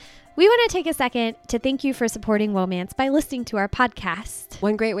We want to take a second to thank you for supporting Womance by listening to our podcast.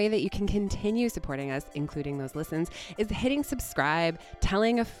 One great way that you can continue supporting us, including those listens, is hitting subscribe,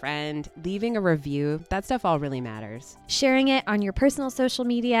 telling a friend, leaving a review. That stuff all really matters. Sharing it on your personal social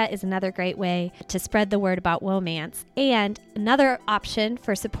media is another great way to spread the word about Womance. And another option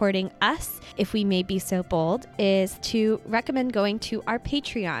for supporting us, if we may be so bold, is to recommend going to our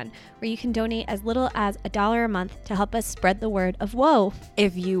Patreon, where you can donate as little as $1 a month to help us spread the word of woe.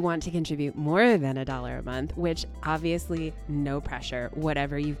 If you want to contribute more than $1 a month, which obviously no pressure,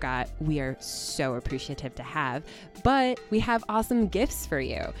 whatever you've got, we are so appreciative to have. But we have awesome gifts for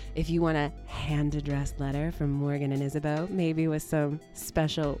you. If you want a hand-addressed letter from Morgan and Isabeau, maybe with some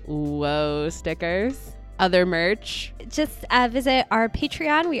special whoa stickers, other merch, just visit our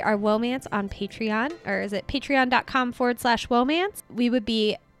Patreon. We are Womance on Patreon, or is it patreon.com/Womance? We would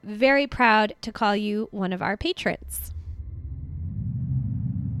be very proud to call you one of our patrons.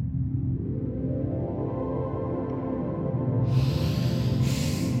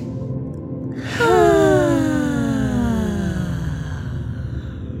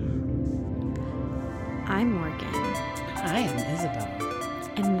 I'm Morgan. I am Isabel.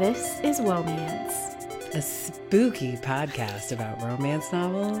 And this is Womance. A spooky podcast about romance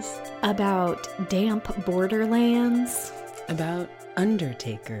novels. About damp borderlands. About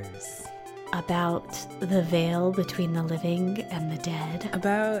undertakers. About the veil between the living and the dead.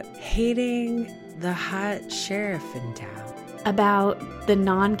 About hating the hot sheriff in town. About the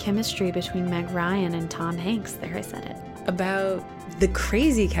non-chemistry between Meg Ryan and Tom Hanks. There, I said it. About the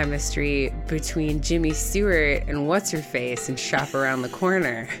crazy chemistry between Jimmy Stewart and What's-Her-Face and Shop Around the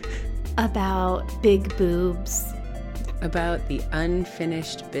Corner. About big boobs. About the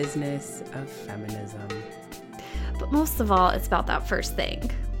unfinished business of feminism. But most of all, it's about that first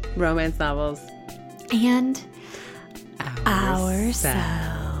thing. Romance novels. And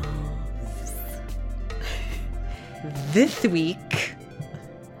ourselves. This week,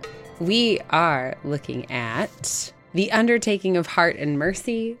 we are looking at The Undertaking of Heart and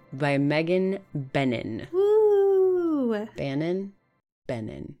Mercy by Megan Bannon. Woo! Bannon?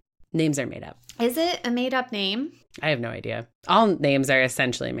 Names are made up. Is it a made-up name? I have no idea. All names are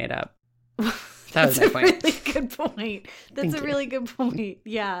essentially made up. That was my point. That's a really good point. That's Thank a really good point.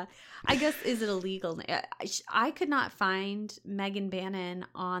 Yeah. I guess, is it a legal name? I could not find Megan Bannon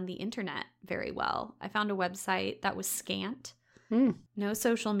on the internet very well. I found a website that was scant. No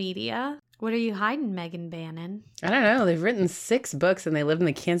social media. What are you hiding, Megan Bannon? I don't know. They've written 6 books and they live in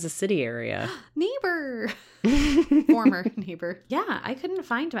the Kansas City area. Neighbor. Former neighbor. Yeah, I couldn't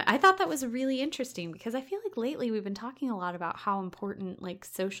find him. I thought that was really interesting because I feel like lately we've been talking a lot about how important like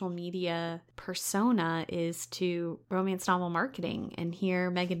social media persona is to romance novel marketing. And here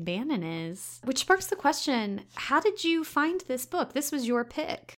Megan Bannon is. Which sparks the question, how did you find this book? This was your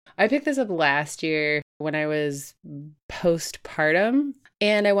pick. I picked this up last year when I was postpartum.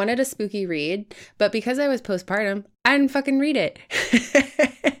 And I wanted a spooky read, but because I was postpartum, I didn't fucking read it.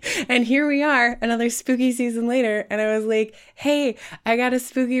 And here we are, another spooky season later, and I was like, hey, I got a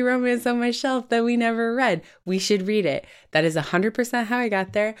spooky romance on my shelf that we never read. We should read it. That is 100% how I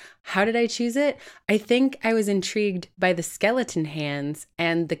got there. How did I choose it? I think I was intrigued by the skeleton hands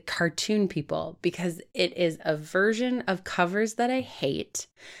and the cartoon people because it is a version of covers that I hate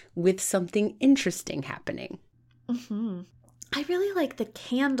with something interesting happening. Mm-hmm. I really like the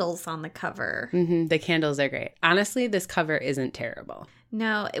candles on the cover. Mm-hmm. The candles are great. Honestly, this cover isn't terrible.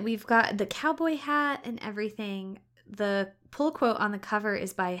 No, we've got the cowboy hat and everything. The pull quote on the cover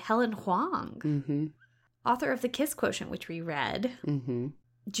is by Helen Huang, author of The Kiss Quotient, which we read. Mm-hmm.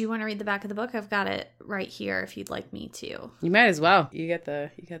 Do you want to read the back of the book? I've got it right here if you'd like me to. You might as well. You got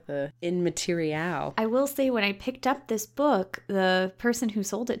the in material. I will say when I picked up this book, the person who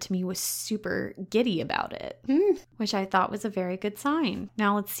sold it to me was super giddy about it, which I thought was a very good sign.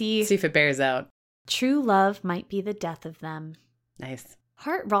 Now let's see. See if it bears out. True love might be the death of them. Nice.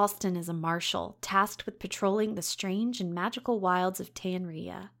 Hart Ralston is a marshal tasked with patrolling the strange and magical wilds of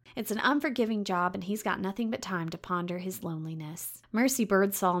Tanria. It's an unforgiving job, and he's got nothing but time to ponder his loneliness. Mercy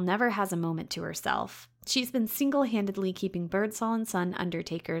Birdsall never has a moment to herself. She's been single-handedly keeping Birdsall and Son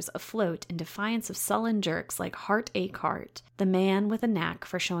Undertakers afloat in defiance of sullen jerks like Hart Hart, the man with a knack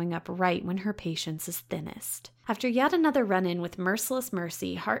for showing up right when her patience is thinnest. After yet another run-in with merciless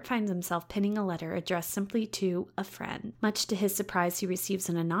Mercy, Hart finds himself pinning a letter addressed simply to a friend. Much to his surprise, he receives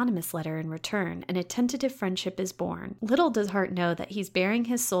an anonymous letter in return, and a tentative friendship is born. Little does Hart know that he's bearing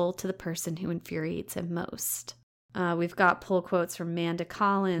his soul to the person who infuriates him most. We've got pull quotes from Manda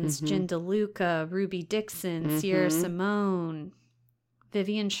Collins, Jen DeLuca, Ruby Dixon, Sierra Simone,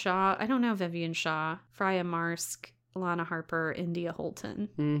 Vivian Shaw. I don't know Vivian Shaw. Freya Marsk. Lana Harper, India Holton.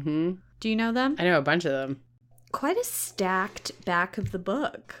 Mm-hmm. Do you know them? I know a bunch of them. Quite a stacked back of the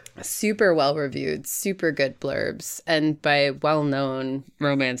book. Super well reviewed, super good blurbs, and by well-known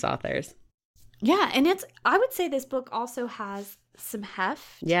romance authors. Yeah, and I would say this book also has some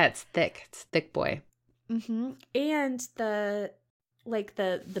heft. Yeah, it's thick. It's thick boy. Mm-hmm. And the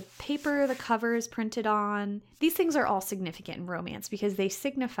paper the cover is printed on. These things are all significant in romance because they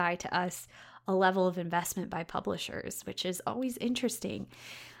signify to us a level of investment by publishers, which is always interesting.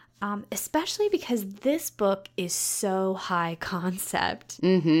 Especially because this book is so high concept.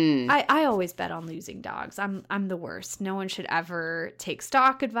 Mm-hmm. I always bet on losing dogs. I'm the worst. No one should ever take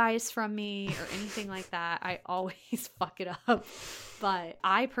stock advice from me or anything like that. I always fuck it up. But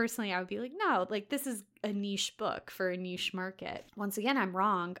I would be like, no, like this is a niche book for a niche market. Once again, I'm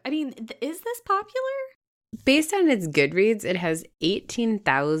wrong. I mean, is this popular? Based on its Goodreads, it has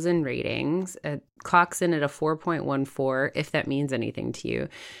 18,000 ratings. It clocks in at a 4.14, if that means anything to you.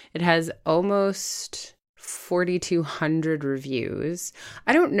 It has almost 4,200 reviews.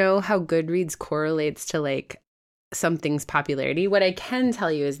 I don't know how Goodreads correlates to like something's popularity. What I can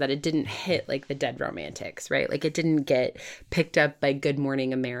tell you is that it didn't hit like the Dead Romantics, right? Like it didn't get picked up by Good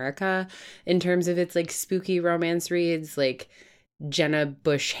Morning America in terms of its like spooky romance reads, like Jenna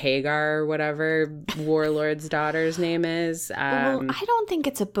Bush Hagar or whatever Warlord's daughter's name is. Well, I don't think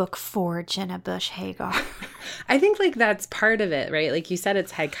it's a book for Jenna Bush Hagar. I think like that's part of it, right? Like you said,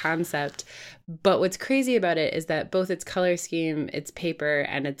 it's high concept. But what's crazy about it is that both its color scheme, its paper,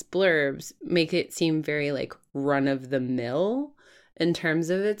 and its blurbs make it seem very like run of the mill in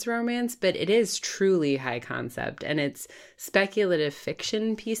terms of its romance, but it is truly high concept, and its speculative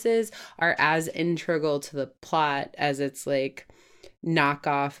fiction pieces are as integral to the plot as its like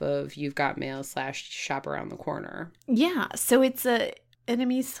knockoff of You've Got Mail / Shop Around the Corner. Yeah, so it's a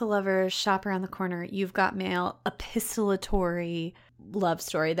enemies to lovers, shop around the corner, You've Got Mail, epistolatory love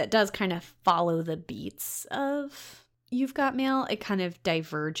story that does kind of follow the beats of You've Got Mail. It kind of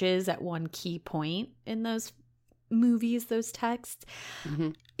diverges at one key point in those movies, those texts. Mm-hmm.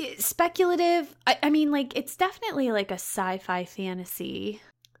 Speculative. I mean, like, it's definitely like a sci-fi fantasy.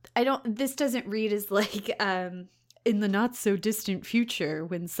 This doesn't read as like, in the not so distant future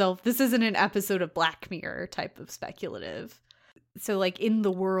this isn't an episode of Black Mirror type of speculative. So like in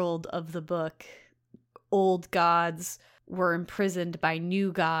the world of the book, old gods were imprisoned by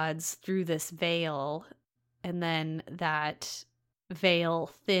new gods through this veil, and then that veil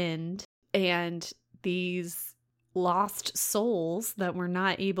thinned, and these lost souls that were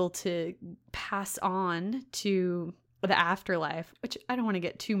not able to pass on to the afterlife, which I don't want to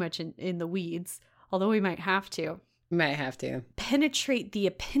get too much in the weeds, although we might have to. Might have to. Penetrate the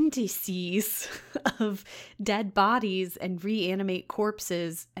appendices of dead bodies and reanimate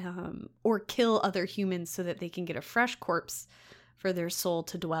corpses, or kill other humans so that they can get a fresh corpse for their soul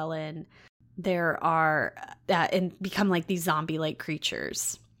to dwell in. There are, and become like these zombie-like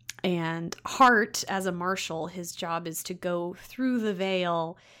creatures. And Hart, as a marshal, his job is to go through the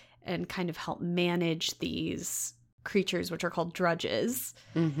veil and kind of help manage these creatures, which are called drudges.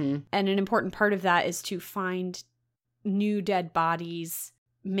 Mm-hmm. And an important part of that is to find new dead bodies,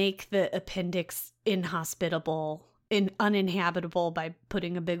 make the appendix uninhabitable by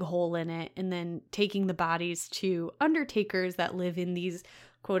putting a big hole in it, and then taking the bodies to undertakers that live in these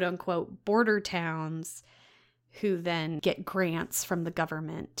quote unquote border towns, who then get grants from the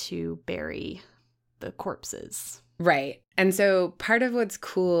government to bury the corpses. Right. And so part of what's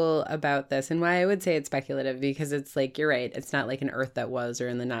cool about this, and why I would say it's speculative, because it's like, you're right, it's not like an Earth that was, or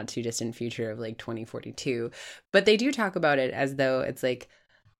in the not too distant future of like 2042, but they do talk about it as though it's like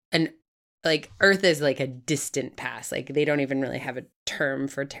Earth is like a distant past. Like they don't even really have a term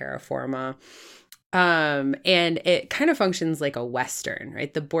for terra firma. And it kind of functions like a Western,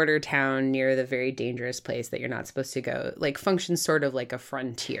 right? The border town near the very dangerous place that you're not supposed to go, like functions sort of like a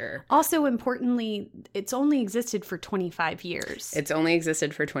frontier. Also, importantly, it's only existed for 25 years. It's only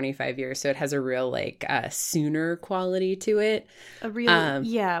existed for 25 years. So it has a real like sooner quality to it. A real,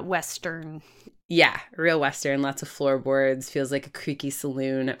 Western. Yeah, real Western. Lots of floorboards. Feels like a creaky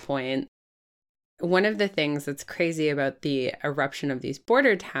saloon at point. One of the things that's crazy about the eruption of these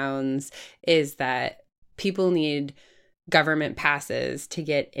border towns is that people need government passes to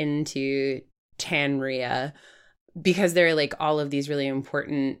get into Tanria, because there are like all of these really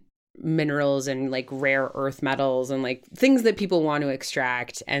important minerals and like rare earth metals and like things that people want to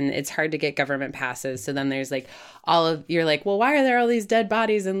extract, and it's hard to get government passes. So then there's like you're like, well, why are there all these dead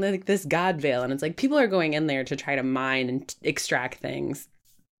bodies in like this god veil? And it's like people are going in there to try to mine and extract things.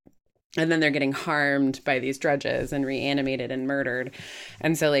 And then they're getting harmed by these drudges and reanimated and murdered.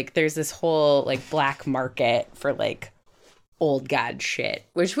 And so, like, there's this whole, like, black market for, like, old god shit,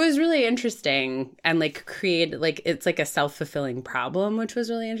 which was really interesting and, like, created, like, it's like a self-fulfilling problem, which was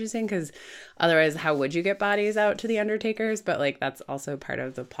really interesting because otherwise how would you get bodies out to the Undertakers? But, like, that's also part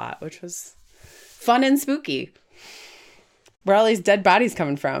of the plot, which was fun and spooky. Where are all these dead bodies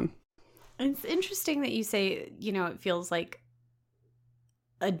coming from? It's interesting that you say, you know, it feels like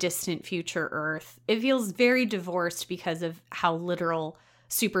a distant future Earth. It feels very divorced because of how literal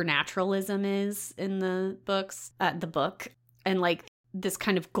supernaturalism is in the books, the book. And like this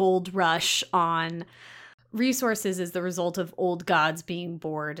kind of gold rush on resources is the result of old gods being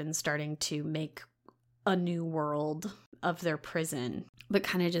bored and starting to make a new world of their prison, but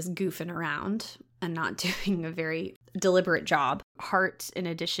kind of just goofing around and not doing a very deliberate job. Hart, in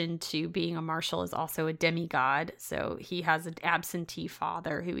addition to being a marshal, is also a demigod. So he has an absentee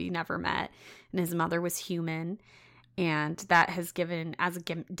father who he never met, and his mother was human. And that has given, as a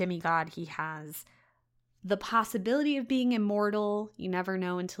demigod, he has the possibility of being immortal. You never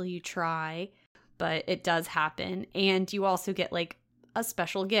know until you try, but it does happen. And you also get like a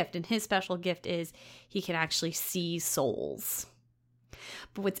special gift, and his special gift is he can actually see souls.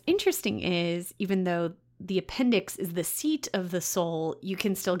 But what's interesting is, even though the appendix is the seat of the soul, you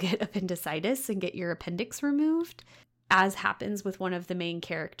can still get appendicitis and get your appendix removed, as happens with one of the main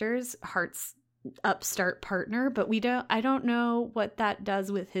characters, Hart's upstart partner. But I don't know what that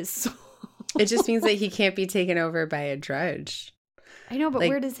does with his soul. It just means that he can't be taken over by a drudge. I know, but like,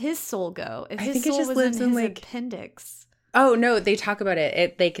 where does his soul go? If I his think soul it just was lives in his like appendix. Oh, no, they talk about it.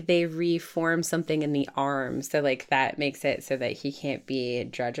 It like they reform something in the arm. So like that makes it so that he can't be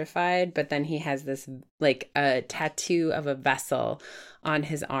drudgified. But then he has this like a tattoo of a vessel on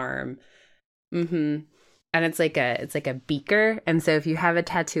his arm. Mm-hmm. And it's like a beaker. And so if you have a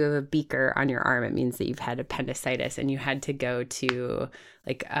tattoo of a beaker on your arm, it means that you've had appendicitis and you had to go to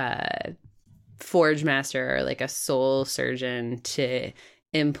like a forge master or like a soul surgeon to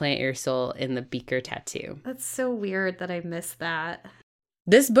implant your soul in the beaker tattoo. That's so weird that I missed that.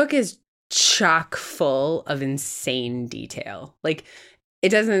 This book is chock full of insane detail. Like, it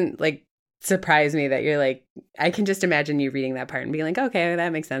doesn't like surprise me that you're like, I can just imagine you reading that part and being like, okay,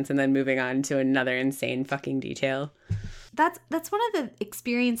 that makes sense, and then moving on to another insane fucking detail. That's one of the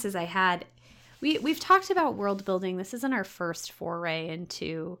experiences I had. We've talked about world building. This isn't our first foray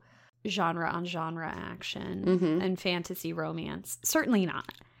into genre on genre action and fantasy romance. Certainly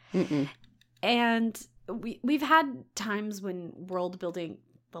not. Mm-mm. And we've had times when world building,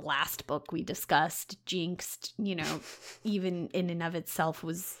 the last book we discussed, Jinxed, you know, even in and of itself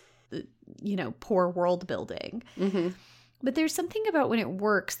was, you know, poor world building. Mm-hmm. But there's something about when it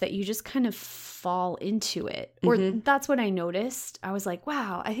works that you just kind of fall into it. Or that's what I noticed. I was like,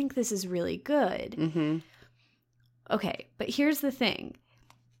 wow, I think this is really good. Mm-hmm. Okay, but here's the thing.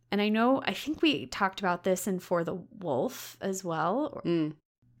 And I think we talked about this in For the Wolf as well.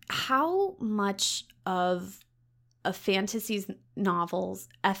 How much of a fantasy novel's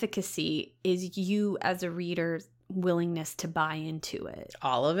efficacy is you as a reader's willingness to buy into it?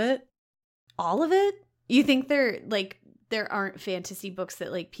 All of it? All of it? You think there aren't fantasy books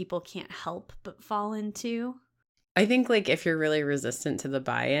that like people can't help but fall into? I think like if you're really resistant to the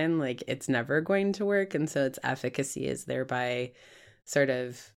buy-in, like it's never going to work. And so its efficacy is thereby sort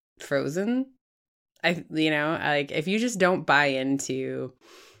of frozen. Like if you just don't buy into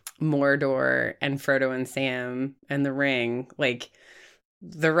Mordor and Frodo and Sam and the Ring, like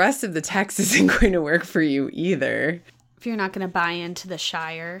the rest of the text isn't going to work for you either. If you're not going to buy into the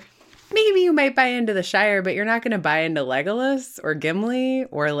Shire. Maybe you might buy into the Shire, but you're not going to buy into Legolas or Gimli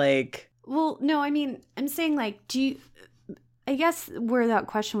or like... Well, no, I mean, I'm saying like, I guess where that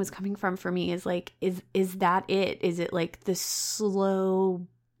question was coming from for me is like, is that it? Is it like the slow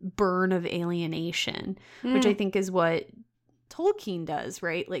burn of alienation, which I think is what Tolkien does,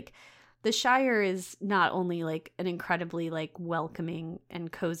 right? Like the Shire is not only like an incredibly like welcoming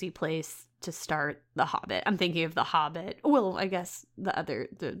and cozy place to start The Hobbit. I'm thinking of The Hobbit. Well, I guess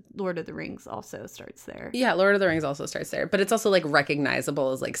the Lord of the Rings also starts there. Yeah, Lord of the Rings also starts there. But it's also like recognizable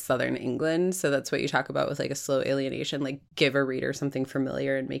as like Southern England. So that's what you talk about with like a slow alienation, like give a reader something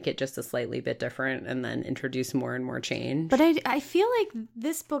familiar and make it just a slightly bit different and then introduce more and more change. But I feel like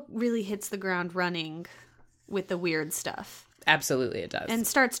this book really hits the ground running with the weird stuff. Absolutely, it does. And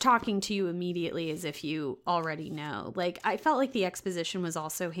starts talking to you immediately as if you already know. Like, I felt like the exposition was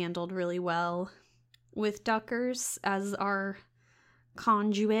also handled really well with Duckers as our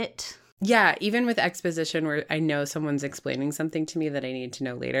conduit. Yeah, even with exposition where I know someone's explaining something to me that I need to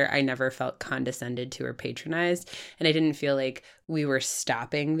know later, I never felt condescended to or patronized. And I didn't feel like we were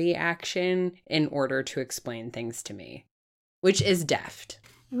stopping the action in order to explain things to me, which is deft.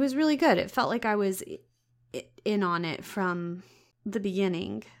 It was really good. It felt like I was in on it from the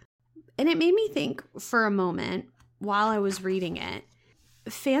beginning. And it made me think for a moment while I was reading it,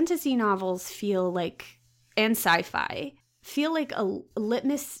 fantasy novels feel like, and sci-fi, feel like a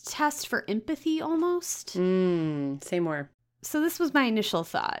litmus test for empathy almost. Say more. So this was my initial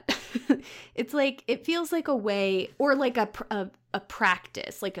thought. It's like, it feels like a way, or like a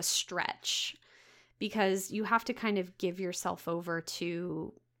practice, like a stretch, because you have to kind of give yourself over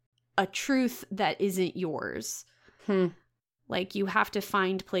to a truth that isn't yours. Like you have to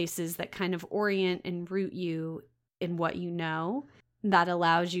find places that kind of orient and root you in what you know, that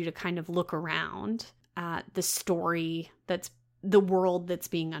allows you to kind of look around at the story that's the world that's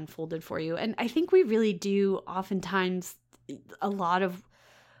being unfolded for you. And I think we really do oftentimes, a lot of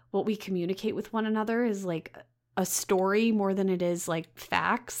what we communicate with one another is like a story more than it is like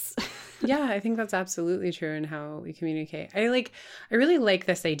facts. Yeah, I think that's absolutely true in how we communicate. I really like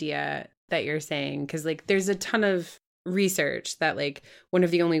this idea that you're saying, because like there's a ton of research that like one of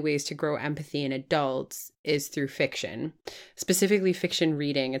the only ways to grow empathy in adults is through fiction, specifically fiction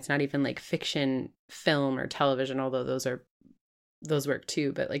reading. It's not even like fiction film or television, although those work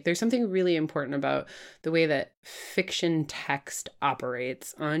too. But like there's something really important about the way that fiction text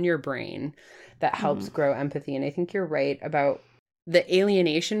operates on your brain that helps grow empathy. And I think you're right about the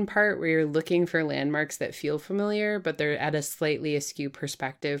alienation part, where you're looking for landmarks that feel familiar, but they're at a slightly askew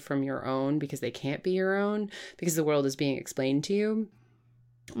perspective from your own, because they can't be your own, because the world is being explained to you.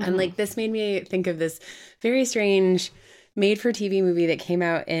 And like this made me think of this very strange made-for-TV movie that came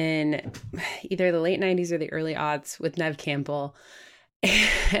out in either the late 90s or the early aughts with Neve Campbell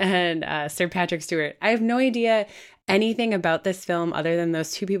and Sir Patrick Stewart. I have no idea anything about this film other than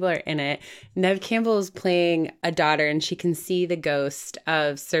those two people are in it. Neve Campbell is playing a daughter, and she can see the ghost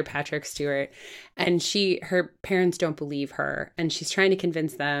of Sir Patrick Stewart, and her parents don't believe her, and she's trying to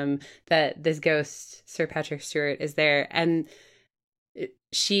convince them that this ghost, Sir Patrick Stewart, is there. And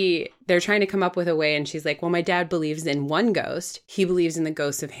they're trying to come up with a way, and she's like, well, my dad believes in one ghost. He believes in the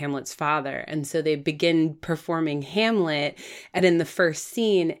ghost of Hamlet's father. And so they begin performing Hamlet, and in the first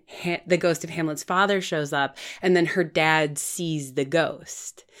scene, the ghost of Hamlet's father shows up, and then her dad sees the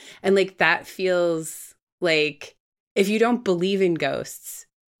ghost. And like that feels like, if you don't believe in ghosts,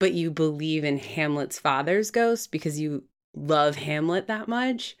 but you believe in Hamlet's father's ghost because you love Hamlet that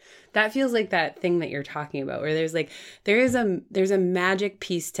much, that feels like that thing that you're talking about, where there's a magic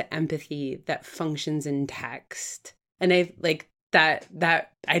piece to empathy that functions in text. And I like that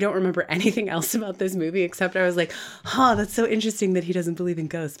I don't remember anything else about this movie except I was like, that's so interesting that he doesn't believe in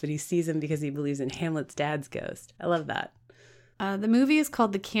ghosts, but he sees him because he believes in Hamlet's dad's ghost. I love that. The movie is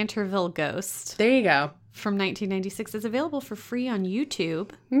called The Canterville Ghost. There you go. From 1996. It's available for free on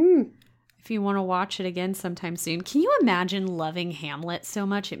YouTube. If you want to watch it again sometime soon. Can you imagine loving Hamlet so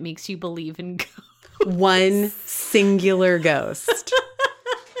much it makes you believe in ghosts? One singular ghost.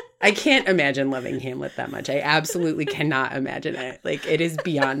 I can't imagine loving Hamlet that much. I absolutely cannot imagine it. Like, it is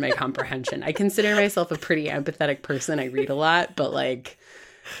beyond my comprehension. I consider myself a pretty empathetic person. I read a lot, but like,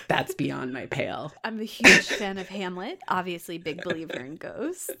 that's beyond my pale. I'm a huge fan of Hamlet. Obviously, big believer in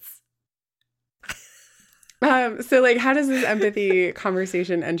ghosts. So like, how does this empathy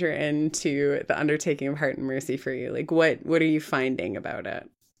conversation enter into the undertaking of Heart and Mercy for you? Like, what are you finding about it?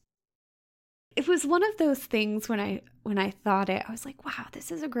 It was one of those things when I thought it, I was like, wow,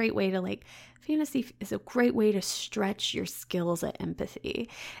 this is a great way to like, fantasy is a great way to stretch your skills at empathy.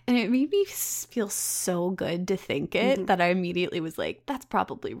 And it made me feel so good to think it that I immediately was like, that's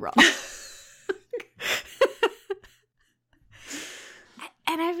probably wrong.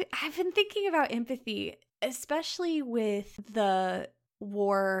 And I've been thinking about empathy, especially with the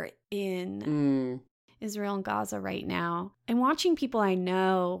war in Israel and Gaza right now, and watching people I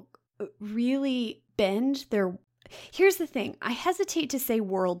know really bend their... Here's the thing. I hesitate to say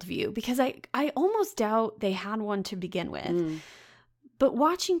worldview because I almost doubt they had one to begin with. But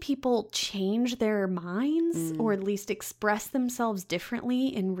watching people change their minds or at least express themselves differently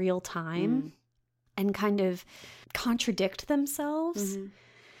in real time and kind of contradict themselves,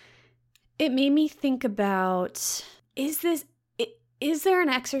 it made me think about, is there an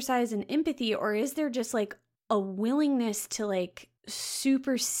exercise in empathy, or is there just like a willingness to like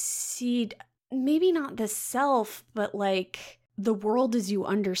supersede, maybe not the self, but like the world as you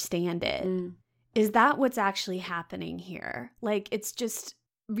understand it? Is that what's actually happening here? Like, it's just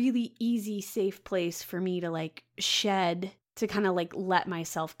really easy, safe place for me to like shed to kind of like let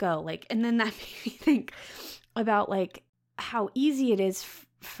myself go. Like, and then that made me think about like how easy it is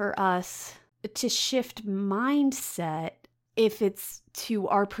for us to shift mindset if it's to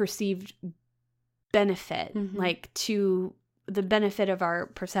our perceived benefit, like to the benefit of our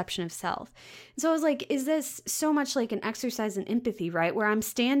perception of self. So I was like, is this so much like an exercise in empathy, right? Where I'm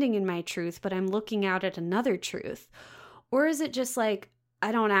standing in my truth, but I'm looking out at another truth? Or is it just like,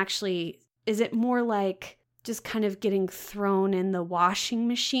 is it more like just kind of getting thrown in the washing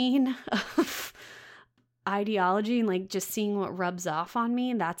machine of ideology and like just seeing what rubs off on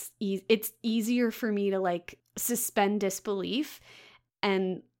me? And it's easier for me to like suspend disbelief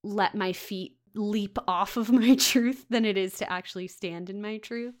and let my feet leap off of my truth than it is to actually stand in my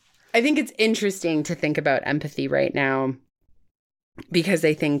truth. I think it's interesting to think about empathy right now, because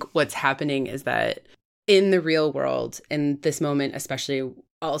I think what's happening is that in the real world, in this moment, especially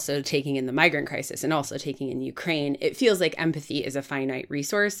also taking in the migrant crisis and also taking in Ukraine, it feels like empathy is a finite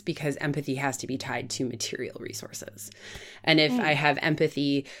resource because empathy has to be tied to material resources. And if I have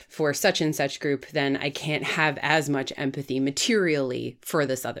empathy for such and such group, then I can't have as much empathy materially for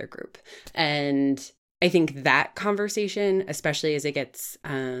this other group. And I think that conversation, especially as it gets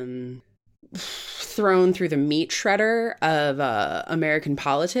thrown through the meat shredder of American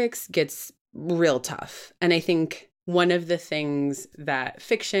politics, gets real tough. And I think one of the things that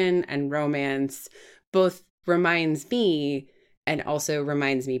fiction and romance both reminds me and also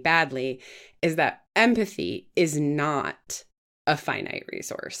reminds me badly is that empathy is not a finite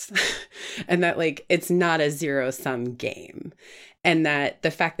resource and that like it's not a zero-sum game, and that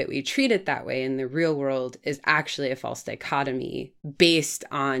the fact that we treat it that way in the real world is actually a false dichotomy based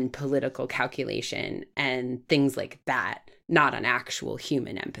on political calculation and things like that, not on actual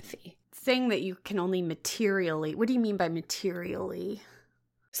human empathy. Saying that you can only materially, what do you mean by materially?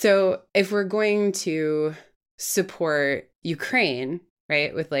 So if we're going to support Ukraine,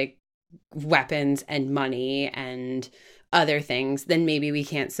 right, with like weapons and money and other things, then maybe we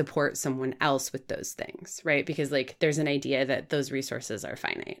can't support someone else with those things, right? Because like there's an idea that those resources are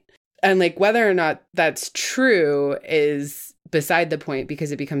finite. And like whether or not that's true is beside the point,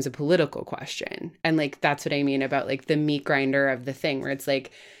 because it becomes a political question. And like that's what I mean about like the meat grinder of the thing, where it's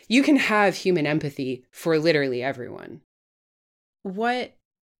like you can have human empathy for literally everyone. What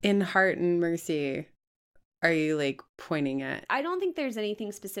in Heart and Mercy are you like pointing at? I don't think there's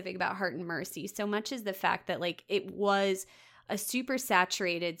anything specific about Heart and Mercy so much as the fact that like it was a super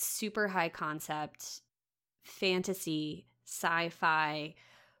saturated, super high concept fantasy, sci-fi,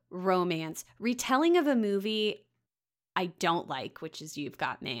 romance retelling of a movie I don't like, which is You've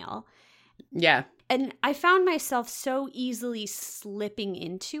Got Mail. Yeah. And I found myself so easily slipping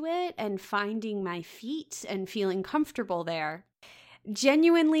into it and finding my feet and feeling comfortable there.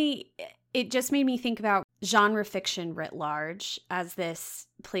 Genuinely, it just made me think about genre fiction writ large as this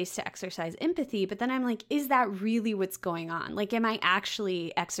place to exercise empathy. But then I'm like, is that really what's going on? Like, am I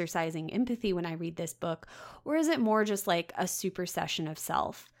actually exercising empathy when I read this book? Or is it more just like a supersession of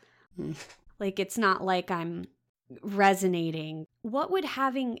self? Like, it's not like I'm resonating. What would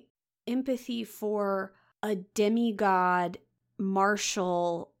having empathy for a demigod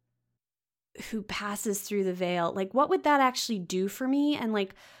marshal who passes through the veil, like what would that actually do for me? And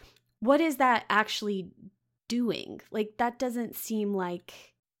like, what is that actually doing? Like, that doesn't seem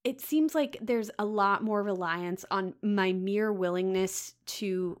like, it seems like there's a lot more reliance on my mere willingness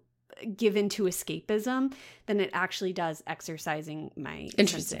to give into escapism than it actually does exercising my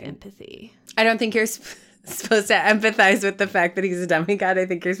sense of empathy. I don't think you're supposed to empathize with the fact that he's a demigod. I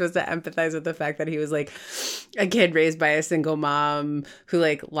think you're supposed to empathize with the fact that he was like a kid raised by a single mom who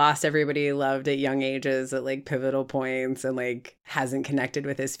like lost everybody he loved at young ages at like pivotal points and like hasn't connected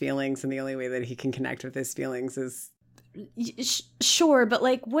with his feelings, and the only way that he can connect with his feelings is sure, but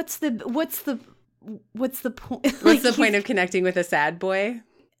like what's the point? What's the point of connecting with a sad boy?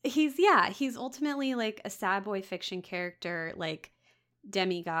 He's ultimately like a sad boy fiction character, like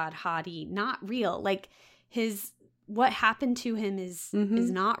demigod, haughty, not real. Like what happened to him is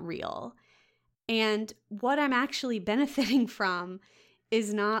not real. And what I'm actually benefiting from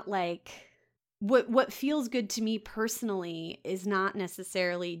is not like what feels good to me personally is not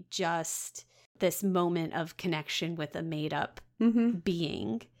necessarily just this moment of connection with a made up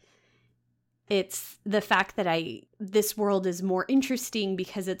being. It's the fact that this world is more interesting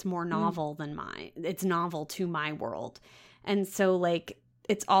because it's more novel than mine. It's novel to my world. And so like,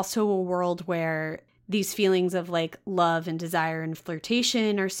 it's also a world where these feelings of like love and desire and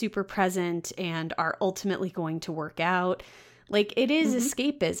flirtation are super present and are ultimately going to work out. Like, it is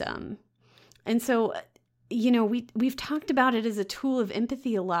escapism. And so, you know, we've talked about it as a tool of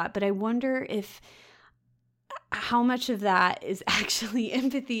empathy a lot, but I wonder if how much of that is actually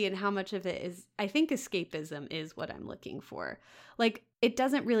empathy and how much of it is, I think escapism is what I'm looking for. Like, it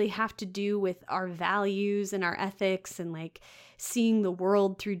doesn't really have to do with our values and our ethics and like seeing the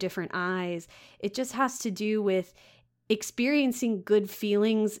world through different eyes. It just has to do with experiencing good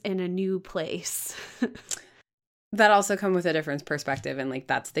feelings in a new place. That also come with a different perspective, and like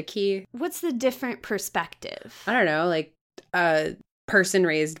that's the key. What's the different perspective? I don't know, like person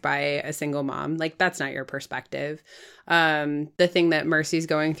raised by a single mom, like that's not your perspective. The thing that Mercy's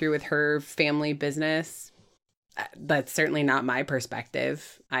going through with her family business, that's certainly not my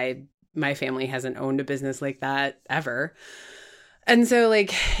perspective. My family hasn't owned a business like that ever. And so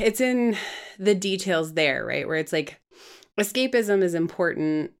like it's in the details there, right? Where it's like escapism is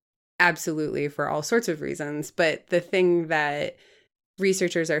important, absolutely, for all sorts of reasons. But the thing that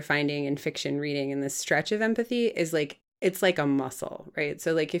researchers are finding in fiction reading in this stretch of empathy is like, it's like a muscle, right?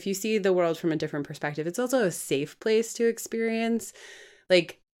 So like if you see the world from a different perspective, it's also a safe place to experience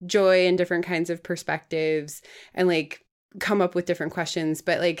like joy in different kinds of perspectives and like come up with different questions.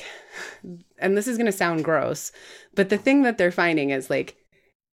 But like, and this is going to sound gross, but the thing that they're finding is like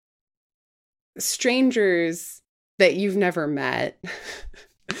strangers that you've never met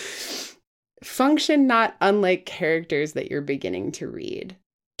function not unlike characters that you're beginning to read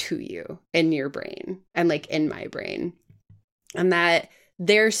to you in your brain and like in my brain. And that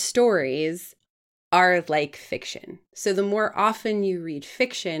their stories are like fiction. So the more often you read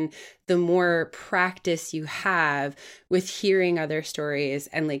fiction, the more practice you have with hearing other stories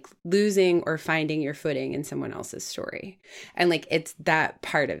and like losing or finding your footing in someone else's story. And like it's that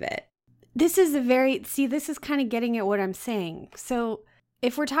part of it. This is this is kind of getting at what I'm saying. So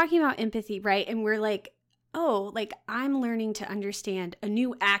if we're talking about empathy, right, and we're like, oh, like I'm learning to understand a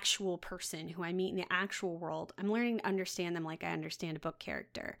new actual person who I meet in the actual world. I'm learning to understand them like I understand a book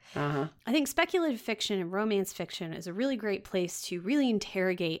character. I think speculative fiction and romance fiction is a really great place to really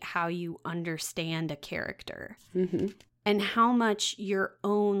interrogate how you understand a character and how much your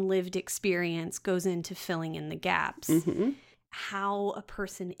own lived experience goes into filling in the gaps. How a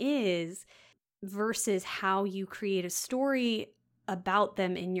person is versus how you create a story about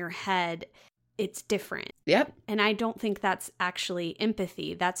them in your head. It's different. Yep. And I don't think that's actually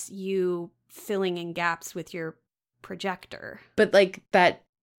empathy. That's you filling in gaps with your projector. But like that,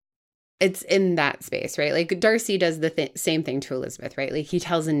 it's in that space, right? Like Darcy does the same thing to Elizabeth, right? Like he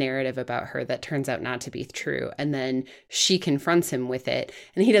tells a narrative about her that turns out not to be true. And then she confronts him with it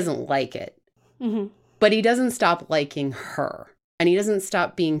and he doesn't like it. But he doesn't stop liking her. And he doesn't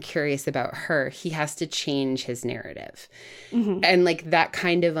stop being curious about her. He has to change his narrative. And like that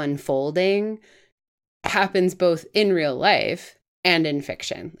kind of unfolding happens both in real life and in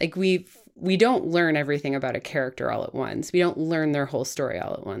fiction. Like we don't learn everything about a character all at once. We don't learn their whole story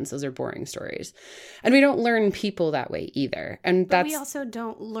all at once. Those are boring stories. And we don't learn people that way either. But we also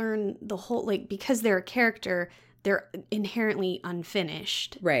don't learn the whole, like, because they're a character, they're inherently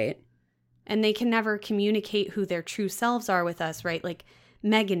unfinished. Right. And they can never communicate who their true selves are with us, right? Like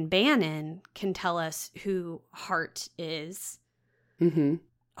Megan Bannon can tell us who HART is.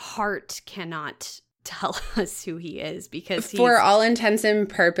 HART cannot tell us who he is because for all intents and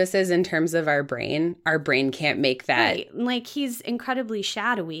purposes in terms of our brain can't make that. Right. Like he's incredibly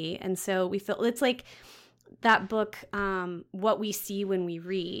shadowy. And so we feel it's like that book, What We See When We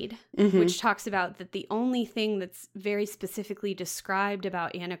Read, which talks about that the only thing that's very specifically described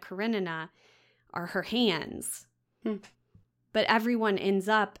about Anna Karenina are her hands. But everyone ends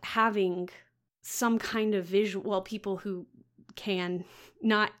up having some kind of visual, well, people who can,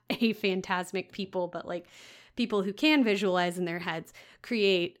 not aphantasmic people, but like people who can visualize in their heads,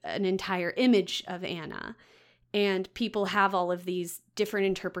 create an entire image of Anna. And people have all of these different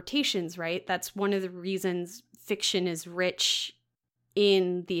interpretations, right? That's one of the reasons fiction is rich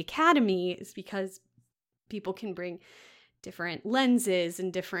in the academy, is because people can bring different lenses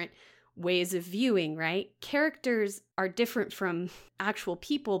and different ways of viewing, right? Characters are different from actual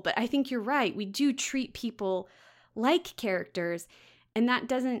people, but I think you're right. We do treat people like characters, and that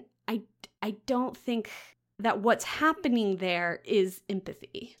doesn't, I don't think that what's happening there is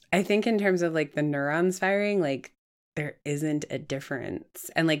empathy. I think in terms of like the neurons firing, like there isn't a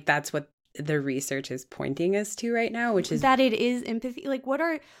difference. And like that's what the research is pointing us to right now, which is that it is empathy. Like what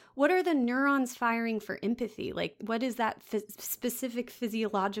are the neurons firing for empathy? Like what is that specific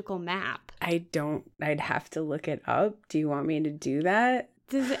physiological map? I'd have to look it up. Do you want me to do that?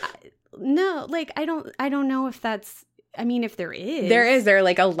 No, like I don't know if that's I mean, if there is. There are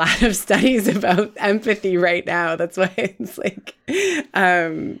like a lot of studies about empathy right now. That's why it's like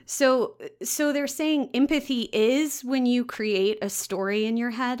So they're saying empathy is when you create a story in your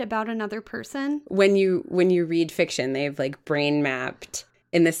head about another person? When you read fiction, they've like brain mapped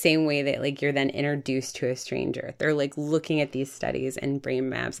in the same way that like you're then introduced to a stranger. They're like looking at these studies and brain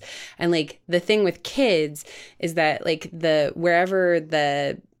maps. And like the thing with kids is that like wherever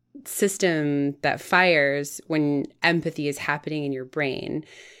the system that fires when empathy is happening in your brain,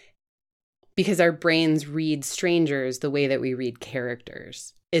 because our brains read strangers the way that we read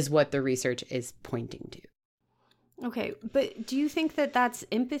characters, is what the research is pointing to. Okay, but do you think that that's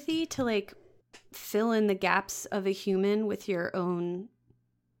empathy, to like fill in the gaps of a human with your own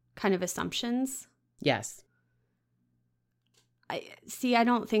kind of assumptions? Yes. I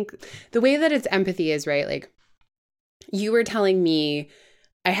don't think... The way that it's empathy is, right, like you were telling me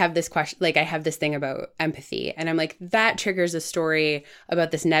I have this question, like I have this thing about empathy, and I'm like, that triggers a story about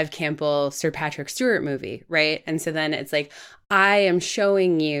this Nev Campbell, Sir Patrick Stewart movie, right? And so then it's like, I am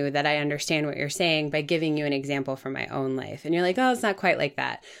showing you that I understand what you're saying by giving you an example from my own life. And you're like, oh, it's not quite like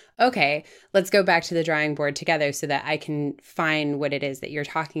that. Okay, let's go back to the drawing board together so that I can find what it is that you're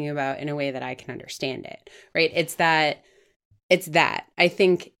talking about in a way that I can understand it, right? It's that. I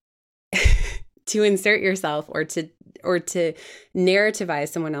think to insert yourself or to narrativize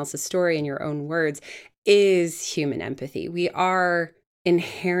someone else's story in your own words is human empathy. We are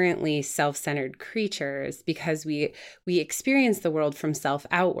inherently self-centered creatures because we experience the world from self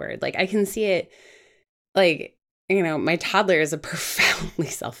outward. Like I can see it, like, you know, my toddler is a profoundly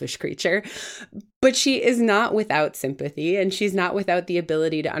selfish creature, but she is not without sympathy, and she's not without the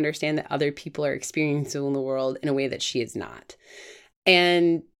ability to understand that other people are experiencing the world in a way that she is not.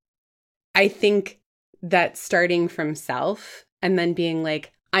 And I think that starting from self and then being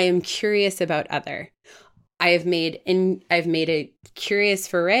like, I am curious about other. I've made a curious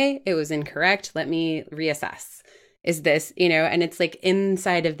foray. It was incorrect. Let me reassess. Is this, you know, and it's like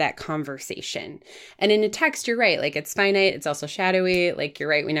inside of that conversation. And in a text, you're right. Like it's finite. It's also shadowy. Like you're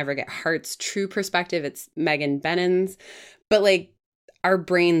right. We never get Hart's true perspective. It's Megan Bannen's. But like our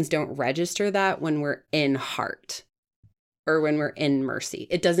brains don't register that when we're in Heart or when we're in Mercy.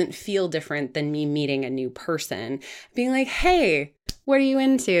 It doesn't feel different than me meeting a new person, being like, hey, what are you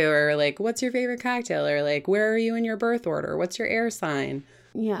into? Or like, what's your favorite cocktail? Or like, where are you in your birth order? What's your air sign?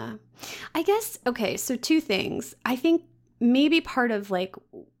 Yeah. I guess, okay, so two things. I think maybe part of like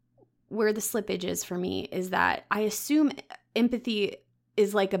where the slippage is for me is that I assume empathy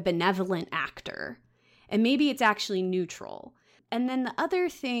is like a benevolent actor, and maybe it's actually neutral. And then the other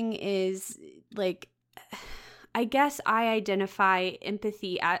thing is like, I guess I identify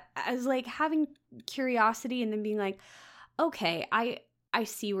empathy as like having curiosity and then being like, okay, I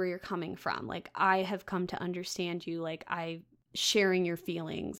see where you're coming from. Like I have come to understand you. Like sharing your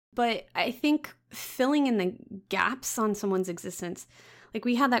feelings. But I think filling in the gaps on someone's existence, like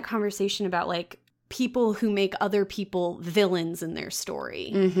we had that conversation about like people who make other people villains in their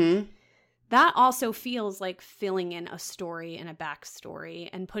story. Mm-hmm. That also feels like filling in a story and a backstory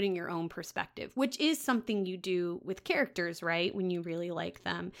and putting your own perspective, which is something you do with characters, right? When you really like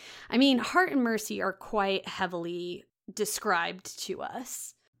them. I mean, Heart and Mercy are quite heavily described to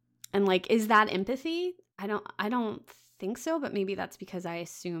us. And like, is that empathy? I don't think so, but maybe that's because I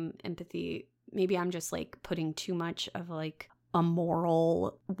assume empathy, maybe I'm just like putting too much of like a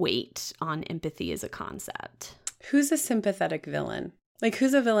moral weight on empathy as a concept. Who's a sympathetic villain? Like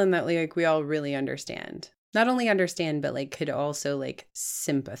who's a villain that like we all really understand? Not only understand, but like could also like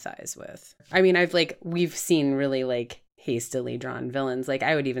sympathize with. I mean, we've seen really like hastily drawn villains. Like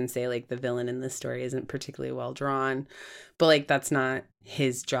I would even say like the villain in this story isn't particularly well drawn, but like that's not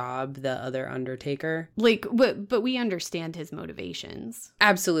his job, the other Undertaker. Like, but we understand his motivations.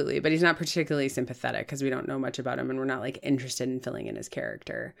 Absolutely, but he's not particularly sympathetic because we don't know much about him and we're not like interested in filling in his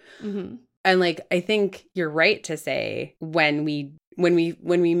character. Mm-hmm. And like I think you're right to say when we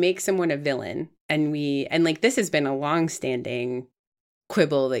make someone a villain and like this has been a long-standing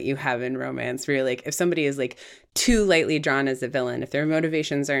quibble that you have in romance where you're like, if somebody is like too lightly drawn as a villain, if their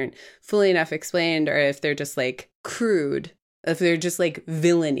motivations aren't fully enough explained, or if they're just like crude, if they're just like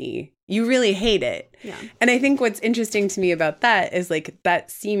villainy, you really hate it. Yeah. And I think what's interesting to me about that is like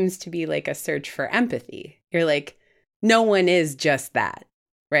that seems to be like a search for empathy. You're like, no one is just that,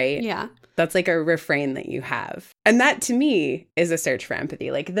 right? Yeah. That's like a refrain that you have. And that to me is a search for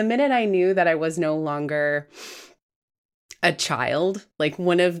empathy. Like the minute I knew that I was no longer a child, like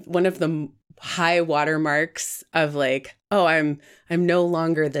one of the high watermarks of like, oh, I'm no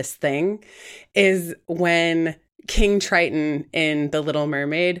longer this thing, is when King Triton in The Little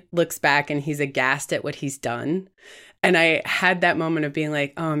Mermaid looks back and he's aghast at what he's done. And I had that moment of being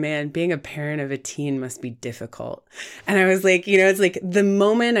like, oh man, being a parent of a teen must be difficult. And I was like, it's like the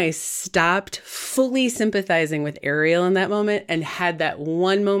moment I stopped fully sympathizing with Ariel in that moment and had that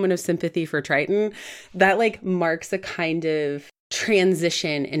one moment of sympathy for Triton, that like marks a kind of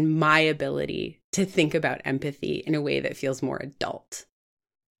transition in my ability to think about empathy in a way that feels more adult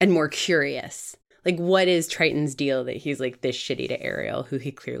and more curious. Like, what is Triton's deal that he's like this shitty to Ariel, who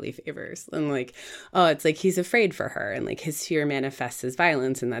he clearly favors? And like, oh, it's like he's afraid for her and like his fear manifests as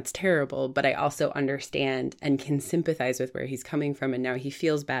violence and that's terrible. But I also understand and can sympathize with where he's coming from. And now he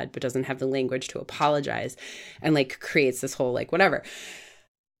feels bad, but doesn't have the language to apologize and like creates this whole like whatever.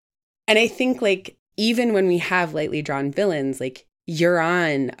 And I think like even when we have lightly drawn villains, like you're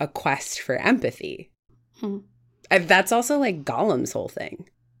on a quest for empathy. That's also like Gollum's whole thing.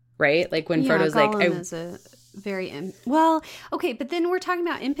 Right? Like when Frodo's Gollum like... is a very... well, okay, but then we're talking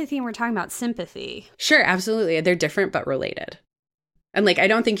about empathy and we're talking about sympathy. Sure, absolutely. They're different but related. And like, I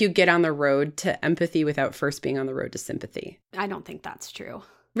don't think you get on the road to empathy without first being on the road to sympathy. I don't think that's true.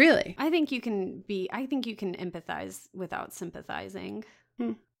 Really? I think you can empathize without sympathizing.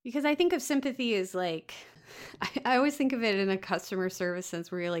 Because I think of sympathy as like... I always think of it in a customer service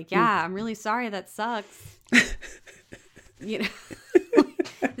sense where you're like, yeah, I'm really sorry, that sucks.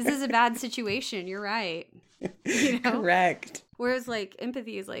 This is a bad situation. You're right. Correct. Whereas like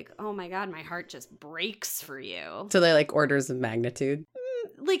empathy is like, oh my God, my heart just breaks for you. So they're like orders of magnitude.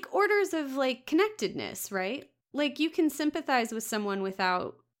 Like orders of like connectedness, right? Like you can sympathize with someone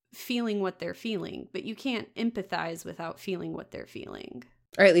without feeling what they're feeling, but you can't empathize without feeling what they're feeling.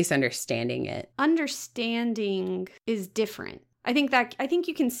 Or at least understanding it. Understanding is different. I think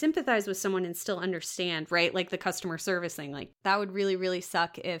you can sympathize with someone and still understand, right? Like the customer service thing. Like that would really, really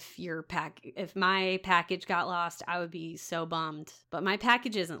suck if if my package got lost, I would be so bummed. But my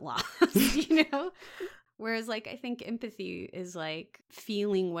package isn't lost, Whereas like I think empathy is like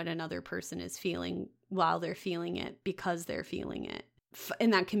feeling what another person is feeling while they're feeling it because they're feeling it.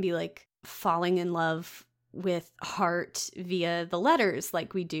 And that can be like falling in love with Hart via the letters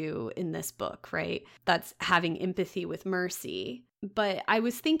like we do in this book, right? That's having empathy with Mercy. But I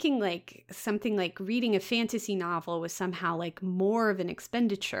was thinking like something like reading a fantasy novel was somehow like more of an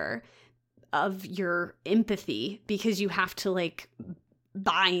expenditure of your empathy because you have to like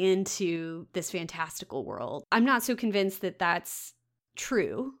buy into this fantastical world. I'm not so convinced that that's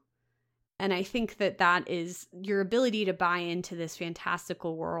true. And I think that is your ability to buy into this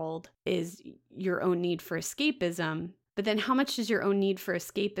fantastical world is your own need for escapism. But then how much does your own need for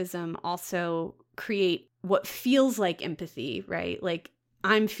escapism also create what feels like empathy, right? Like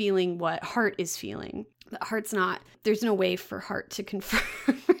I'm feeling what Hart is feeling. Hart's not, there's no way for Hart to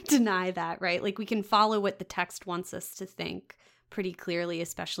confirm or deny that, right? Like we can follow what the text wants us to think pretty clearly,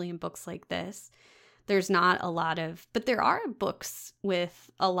 especially in books like this. There's not a lot of, but there are books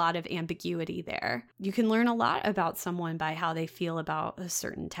with a lot of ambiguity there. You can learn a lot about someone by how they feel about a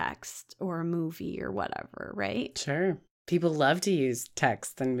certain text or a movie or whatever, right? Sure. People love to use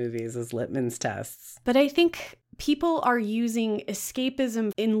text and movies as litmus tests. But I think people are using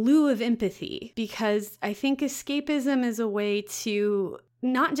escapism in lieu of empathy because I think escapism is a way to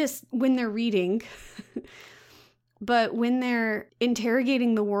not just when they're reading but when they're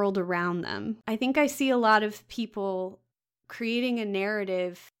interrogating the world around them. I think I see a lot of people creating a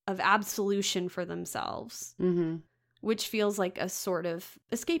narrative of absolution for themselves, which feels like a sort of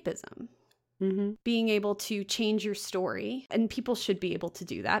escapism. Being able to change your story. And people should be able to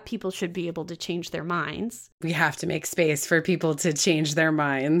do that. People should be able to change their minds. We have to make space for people to change their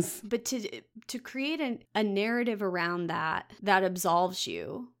minds. But to create a narrative around that absolves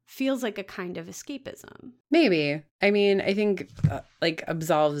you feels like a kind of escapism. Maybe. I mean, I think like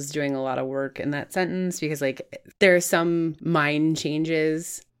absolve is doing a lot of work in that sentence because like there are some mind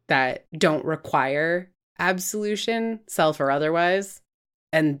changes that don't require absolution, self or otherwise.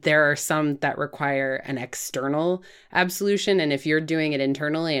 And there are some that require an external absolution. And if you're doing it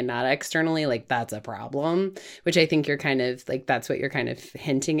internally and not externally, like that's a problem, which I think you're kind of like, that's what you're kind of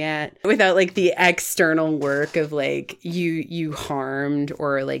hinting at without like the external work of like you harmed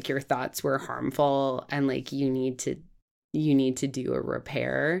or like your thoughts were harmful and like you need to do a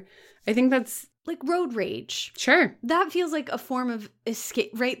repair. I think that's like road rage. Sure. That feels like a form of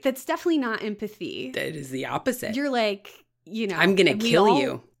escape, right? That's definitely not empathy. That is the opposite. You're like, I'm going to kill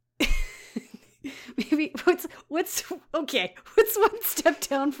you. Maybe what's one step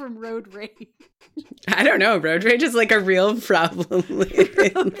down from road rage? I don't know. Road rage is like a real problem.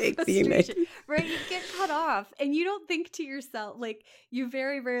 Right? You get cut off and you don't think to yourself, like you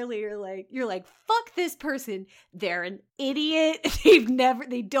very rarely you're like, fuck this person. They're an idiot.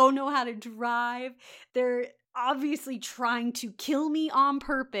 They don't know how to drive. They're obviously trying to kill me on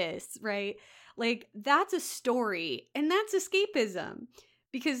purpose, right? Like, that's a story, and that's escapism,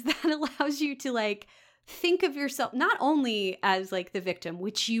 because that allows you to, like, think of yourself not only as, like, the victim,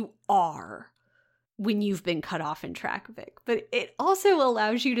 which you are when you've been cut off in traffic, but it also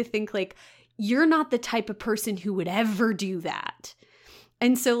allows you to think, like, you're not the type of person who would ever do that.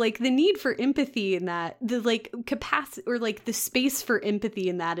 And so, like, the need for empathy in that, the, like, capacity, or, like, the space for empathy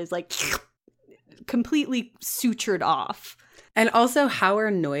in that is, like, completely sutured off. And also, how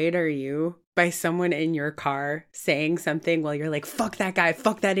annoyed are you by someone in your car saying something while you're like, fuck that guy,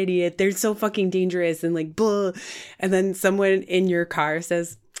 fuck that idiot, they're so fucking dangerous, and like, blah. And then someone in your car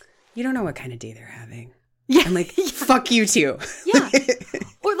says, you don't know what kind of day they're having. Yeah. I'm like, fuck you too. Yeah.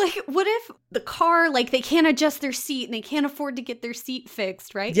 Or like, what if the car, like, they can't adjust their seat and they can't afford to get their seat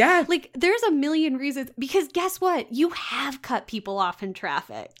fixed, right? Yeah. Like, there's a million reasons, because guess what? You have cut people off in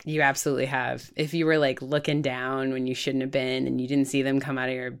traffic. You absolutely have. If you were like looking down when you shouldn't have been and you didn't see them come out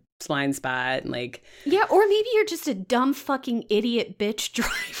of your blind spot, and like, yeah, or maybe you're just a dumb fucking idiot bitch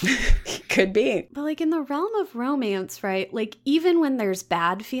driver. Could be. But like, in the realm of romance, right, like, even when there's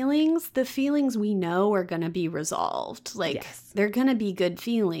bad feelings, the feelings we know are gonna be resolved. Like, yes, they're gonna be good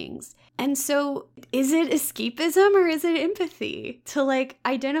feelings. And so, is it escapism or is it empathy to, like,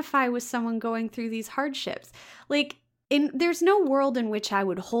 identify with someone going through these hardships? Like, there's no world in which I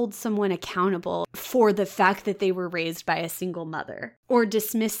would hold someone accountable for the fact that they were raised by a single mother, or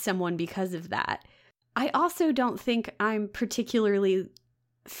dismiss someone because of that. I also don't think I'm particularly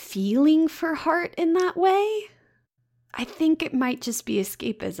feeling for Hart in that way. I think it might just be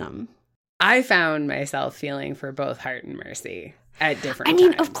escapism. I found myself feeling for both Hart and Mercy at different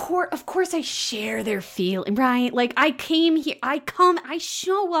times. Of course I share their feeling, right? Like, I came here, I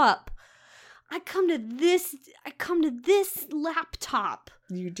show up. I come to this laptop.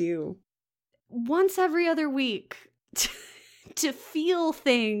 You do. Once every other week to feel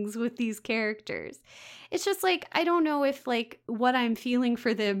things with these characters. It's just like, I don't know if, like, what I'm feeling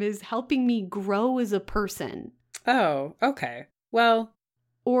for them is helping me grow as a person. Oh, okay. Well,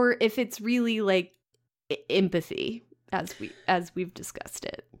 or if it's really like empathy, as we've discussed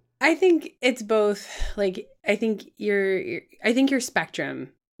it. I think it's both. Like, I think your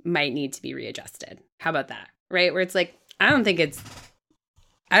spectrum might need to be readjusted. How about that? Right? Where it's like, I don't think it's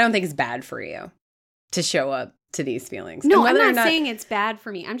bad for you to show up to these feelings. No, I'm not saying it's bad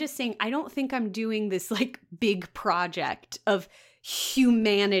for me. I'm just saying I don't think I'm doing this, like, big project of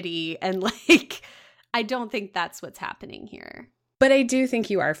humanity, and, like, I don't think that's what's happening here. But I do think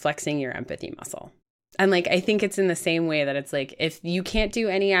you are flexing your empathy muscle. And, like, I think it's in the same way that it's like, if you can't do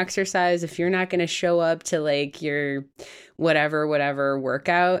any exercise, if you're not going to show up to, like, your whatever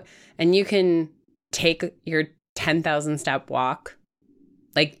workout, and you can take your 10,000 step walk,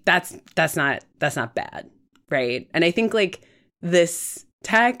 like, that's not bad, right? And I think, like, this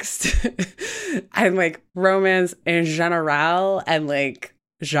text and, like, romance in general, and, like,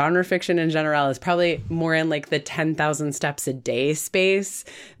 genre fiction in general is probably more in, like, the 10,000 steps a day space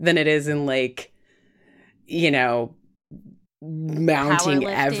than it is in, like, you know, mounting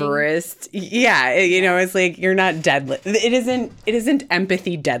Everest. Yeah, you know, it's like, you're not deadlift. It isn't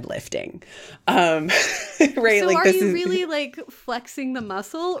empathy deadlifting. Right? So like, are you really, like, flexing the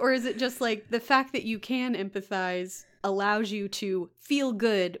muscle, or is it just like the fact that you can empathize allows you to feel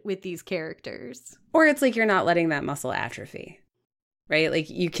good with these characters? Or it's like you're not letting that muscle atrophy. Right? Like,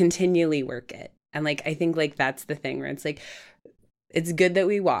 you continually work it. And, like, I think, like, that's the thing where it's like, it's good that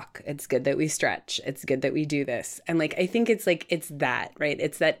we walk. It's good that we stretch. It's good that we do this. And, like, I think it's like, it's that, right?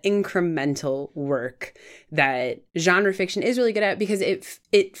 It's that incremental work that genre fiction is really good at, because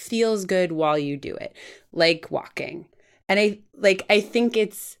it feels good while you do it, like walking. And I think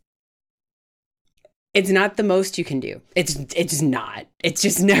it's not the most you can do. It's not. It's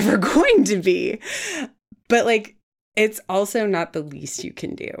just never going to be. But, like, it's also not the least you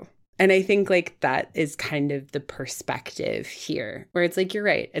can do. And I think, like, that is kind of the perspective here, where it's like, you're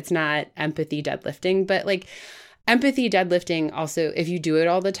right, it's not empathy deadlifting, but, like, empathy deadlifting also, if you do it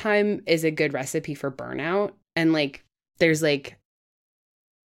all the time, is a good recipe for burnout. And, like, there's a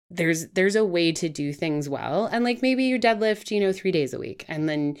way to do things well. And, like, maybe you deadlift, 3 days a week, and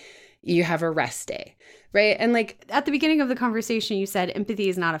then you have a rest day, right? And, like, at the beginning of the conversation, you said empathy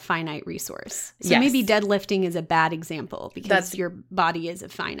is not a finite resource. So yes, maybe deadlifting is a bad example, because your body is a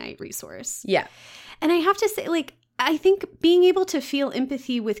finite resource. Yeah. And I have to say, like, I think being able to feel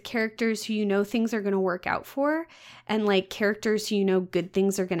empathy with characters who you know things are going to work out for, and, like, characters who you know good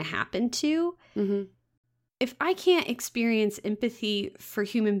things are going to happen to. Mm-hmm. If I can't experience empathy for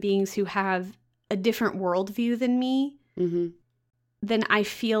human beings who have a different worldview than me, mm-hmm, then I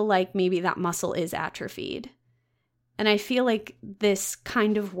feel like maybe that muscle is atrophied. And I feel like this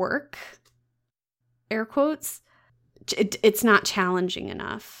kind of work, air quotes, it's not challenging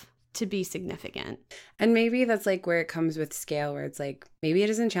enough to be significant. And maybe that's like where it comes with scale, where it's like, maybe it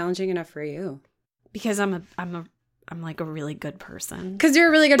isn't challenging enough for you. Because I'm like a really good person. Because you're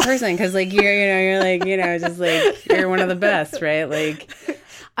a really good person. Because like you're like, just like you're one of the best, right? Like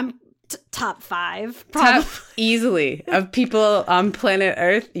I'm top 5, probably. Top easily of people on planet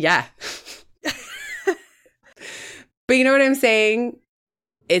Earth. Yeah. But you know what I'm saying?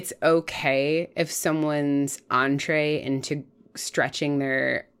 It's okay if someone's entree into stretching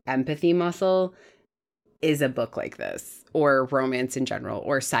their empathy muscle is a book like this, or romance in general,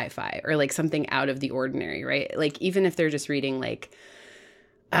 or sci-fi, or like something out of the ordinary, right? Like even if they're just reading like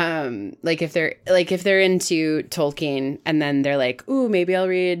if they're into Tolkien and then they're like, ooh, maybe I'll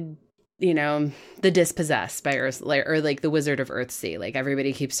read, The Dispossessed by Ursula, or like The Wizard of Earthsea. Like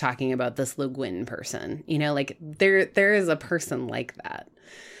everybody keeps talking about this Le Guin person, like there is a person like that.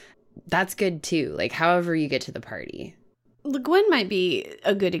 That's good too. Like however you get to the party. Le Guin might be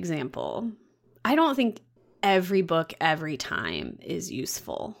a good example. I don't think every book every time is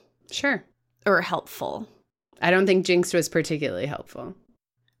useful. Sure. Or helpful. I don't think Jinx was particularly helpful.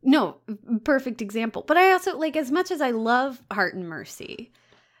 No, perfect example. But I also, like, as much as I love Heart and Mercy,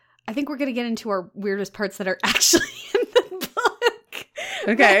 I think we're going to get into our weirdest parts that are actually in the book.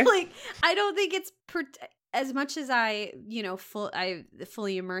 Okay. But, like, I don't think it's, as much as I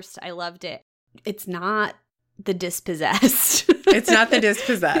fully immersed, I loved it. It's not The Dispossessed. It's not The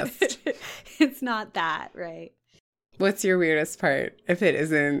Dispossessed. It's not that, right? What's your weirdest part if it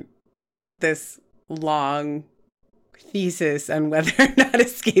isn't this long thesis on whether or not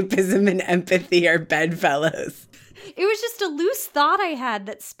escapism and empathy are bedfellows? It was just a loose thought I had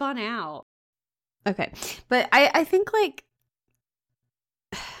that spun out. Okay. But I think, like,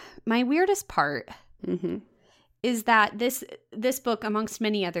 my weirdest part is that this book, amongst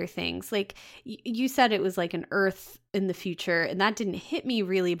many other things, like you said, it was like an Earth in the future, and that didn't hit me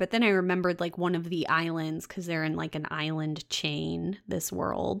really. But then I remembered like one of the islands, because they're in like an island chain, this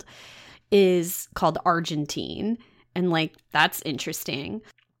world, is called Argentine. And like, that's interesting.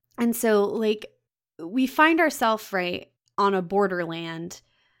 And so like we find ourselves right on a borderland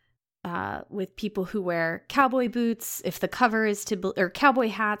with people who wear cowboy boots, if the cover is or cowboy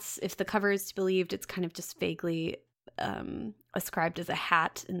hats, if the cover is to be believed. It's kind of just vaguely ascribed as a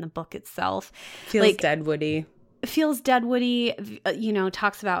hat in the book itself. Feels like, Deadwoody. Feels Deadwoody,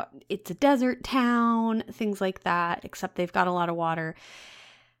 talks about it's a desert town, things like that, except they've got a lot of water.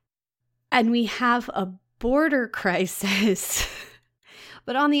 And we have a border crisis.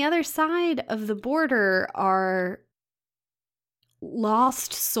 But on the other side of the border are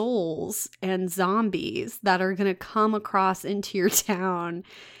lost souls and zombies that are going to come across into your town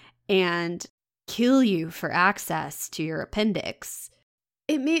and kill you for access to your appendix.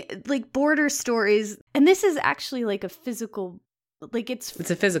 It made like border stories, and this is actually like a physical, like it's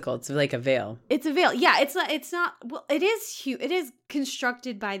a physical, it's like a veil. It's a veil. Yeah, it's not well, it is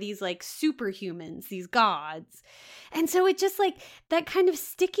constructed by these like superhumans, these gods. And so it just like that kind of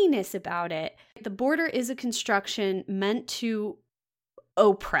stickiness about it. The border is a construction meant to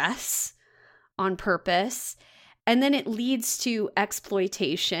oppress on purpose, and then it leads to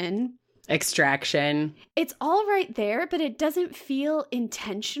exploitation, extraction. It's all right there, but it doesn't feel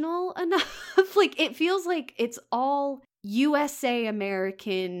intentional enough. Like it feels like it's all USA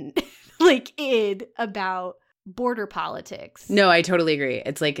American like id about border politics. No, I totally agree.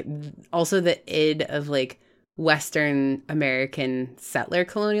 It's like also the id of like Western American settler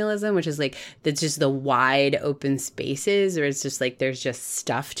colonialism, which is like that's just the wide open spaces, or it's just like there's just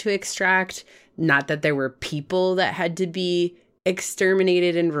stuff to extract, not that there were people that had to be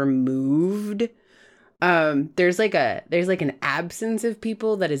exterminated and removed. There's an absence of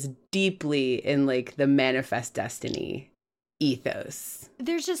people that is deeply in like the manifest destiny ethos.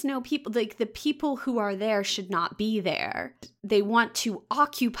 There's just no people, like the people who are there should not be there. They want to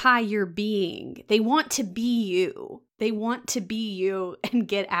occupy your being. They want to be you. They want to be you and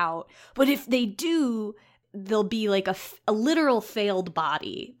get out. But if they do, they'll be like a literal failed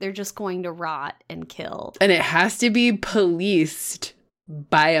body. They're just going to rot and kill. And it has to be policed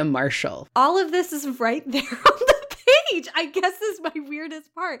by a marshal. All of this is right there on the page. I guess is my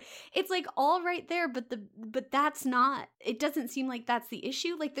weirdest part. It's like all right there, but that's not, it doesn't seem like that's the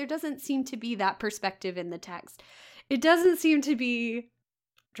issue. Like there doesn't seem to be that perspective in the text. It doesn't seem to be,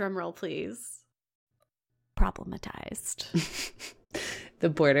 drumroll please, problematized. The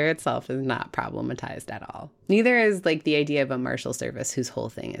border itself is not problematized at all. Neither is like the idea of a marshal service whose whole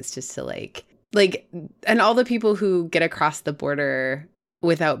thing is just to like, and all the people who get across the border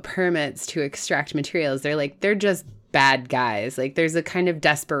without permits to extract materials, they're just bad guys. Like there's a kind of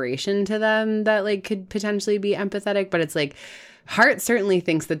desperation to them that like could potentially be empathetic, but it's like Hart certainly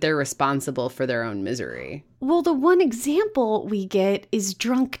thinks that they're responsible for their own misery. Well, the one example we get is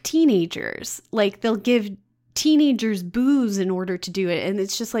drunk teenagers. Like they'll give teenagers booze in order to do it. And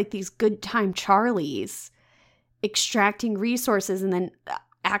it's just like these good time Charlies extracting resources and then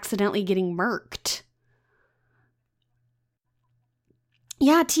accidentally getting murked.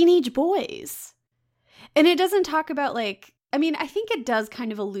 Yeah, teenage boys. And it doesn't talk about like, I mean, I think it does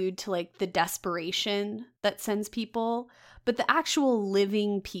kind of allude to like the desperation that sends people, but the actual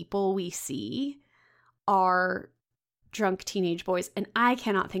living people we see are drunk teenage boys. And I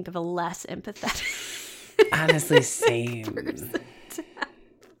cannot think of a less empathetic. Honestly, same.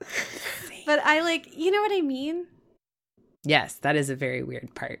 But I like, you know what I mean? Yes, that is a very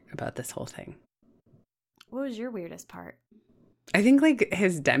weird part about this whole thing. What was your weirdest part? I think like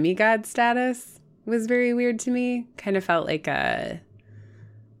his demigod status was very weird to me. Kind of felt like a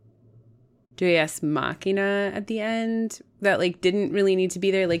Deus Machina at the end that like didn't really need to be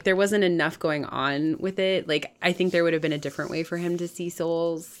there. Like there wasn't enough going on with it. Like I think there would have been a different way for him to see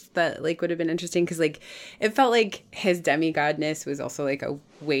souls that like would have been interesting, because like it felt like his demigodness was also like a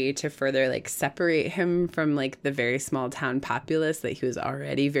way to further like separate him from like the very small town populace that he was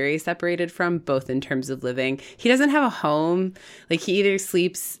already very separated from, both in terms of living. He doesn't have a home. Like he either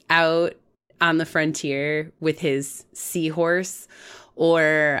sleeps out on the frontier with his seahorse,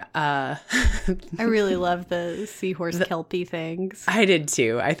 or I really love the seahorse kelpie things. I did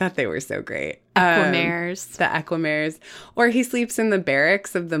too. I thought they were so great. Equimares. The Equimares. Or he sleeps in the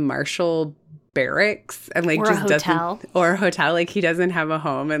barracks of the Marshall barracks and like or just a hotel. doesn't, or a hotel. Like he doesn't have a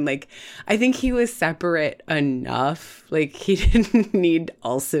home, and like I think he was separate enough. Like he didn't need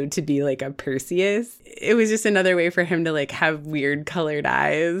also to be like a Perseus. It was just another way for him to like have weird colored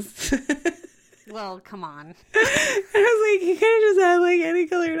eyes. Well, come on. I was like, he could have just had like any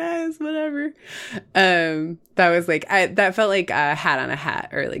colored eyes, whatever. That was like, that felt like a hat on a hat,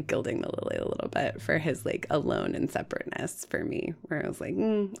 or like gilding the lily a little bit for his like alone and separateness for me, where I was like,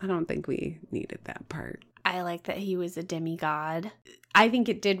 I don't think we needed that part. I like that he was a demigod. I think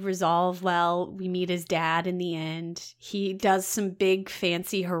it did resolve well. We meet his dad in the end. He does some big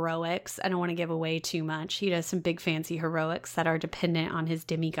fancy heroics. I don't want to give away too much. He does some big fancy heroics that are dependent on his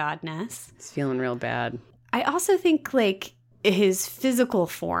demigodness. He's feeling real bad. I also think like his physical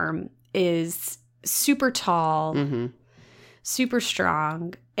form is super tall, super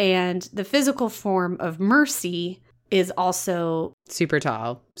strong. And the physical form of Mercy is also super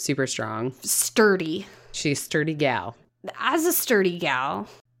tall, super strong, sturdy. She's a sturdy gal. As a sturdy gal,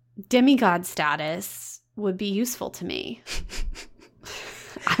 demigod status would be useful to me.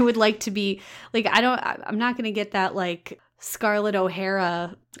 I would like to be like, I'm not going to get that like Scarlett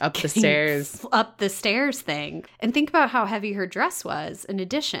O'Hara up the stairs thing. And think about how heavy her dress was in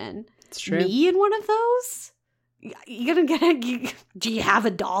addition. It's true. Me in one of those? You gonna get do you have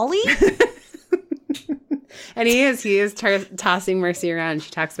a dolly? And he is tossing Mercy around. She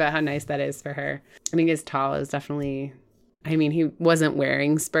talks about how nice that is for her. I think his tall is definitely, I mean, he wasn't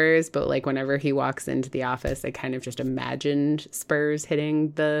wearing spurs, but like whenever he walks into the office, I kind of just imagined spurs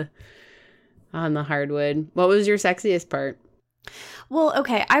hitting on the hardwood. What was your sexiest part? Well,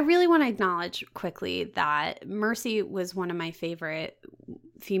 okay, I really want to acknowledge quickly that Mercy was one of my favorite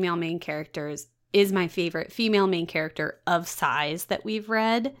female main characters, is my favorite female main character of size that we've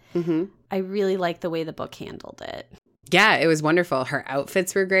read. I really like the way the book handled it. Yeah, it was wonderful. Her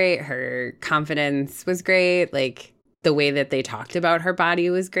outfits were great. Her confidence was great. Like the way that they talked about her body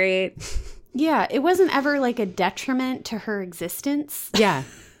was great. Yeah, it wasn't ever like a detriment to her existence. Yeah.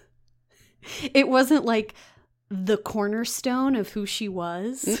 It wasn't like the cornerstone of who she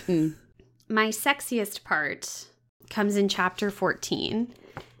was. Mm-mm. My sexiest part comes in chapter 14.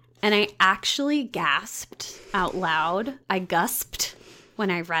 And I actually gasped out loud. I gusped when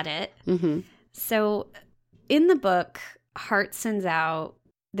I read it. So in the book, Hart sends out,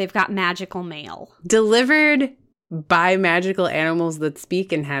 they've got magical mail. Delivered by magical animals that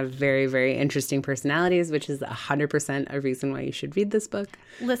speak and have very, very interesting personalities, which is 100% a reason why you should read this book.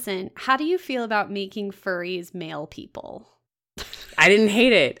 Listen, how do you feel about making furries male people? I didn't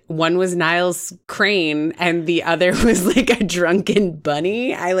hate it. One was Niles Crane and the other was like a drunken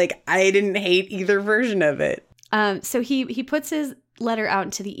bunny. I didn't hate either version of it. So he puts his letter out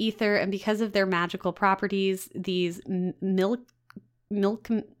into the ether, and because of their magical properties, these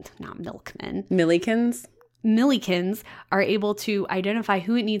Millikins are able to identify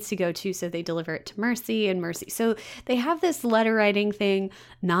who it needs to go to, so they deliver it to Mercy and Mercy. So they have this letter writing thing,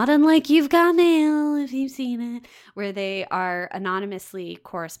 not unlike You've Got Mail, if you've seen it, where they are anonymously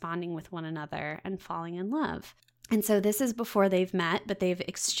corresponding with one another and falling in love. And so this is before they've met, but they've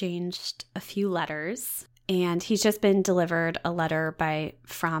exchanged a few letters. And he's just been delivered a letter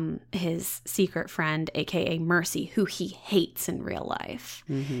from his secret friend, aka Mercy, who he hates in real life.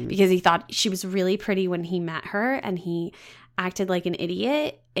 Because he thought she was really pretty when he met her, and he acted like an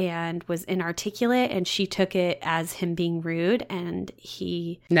idiot and was inarticulate, and she took it as him being rude, and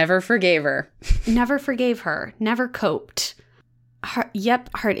he never forgave her. Never coped. Yep,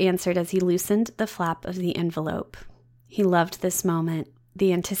 Hart answered as he loosened the flap of the envelope. He loved this moment,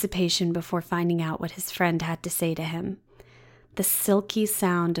 the anticipation before finding out what his friend had to say to him. The silky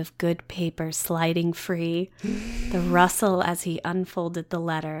sound of good paper sliding free, the rustle as he unfolded the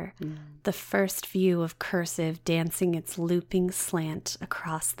letter, the first view of cursive dancing its looping slant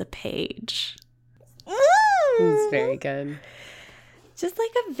across the page. It's very good. Just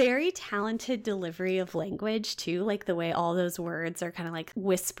like a very talented delivery of language, too. Like the way all those words are kind of like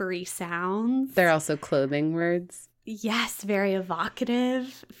whispery sounds. They're also clothing words. Yes, very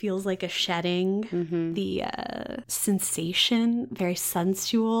evocative. Feels like a shedding. The sensation, very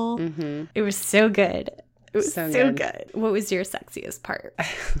sensual. It was so good. It was so good. What was your sexiest part?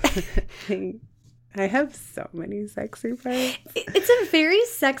 I have so many sexy parts. It's a very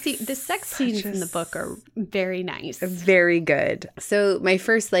sexy... The sex scenes in the book are very nice. Very good. So my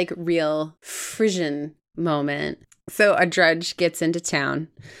first like real Frisian moment. So a drudge gets into town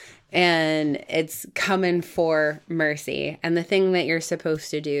and it's coming for Mercy. And the thing that you're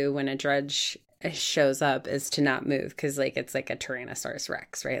supposed to do when a drudge shows up is to not move, because like it's like a Tyrannosaurus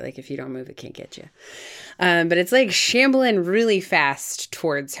Rex, right? Like if you don't move, it can't get you. But it's like shambling really fast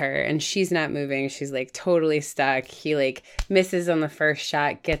towards her, and she's not moving. She's like totally stuck. He like misses on the first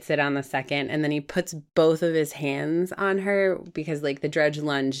shot, gets it on the second, and then he puts both of his hands on her because like the drudge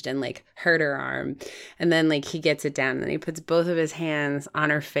lunged and like hurt her arm, and then like he gets it down, and then he puts both of his hands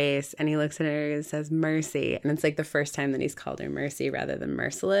on her face, and he looks at her and says Mercy, and it's like the first time that he's called her Mercy rather than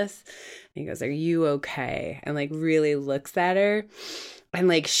merciless. And he goes, "Are you okay?" And like really looks at her. And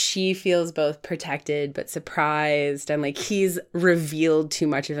like she feels both protected but surprised, and like he's revealed too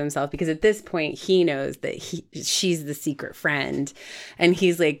much of himself, because at this point he knows that she's the secret friend, and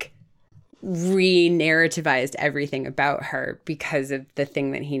he's like re-narrativized everything about her because of the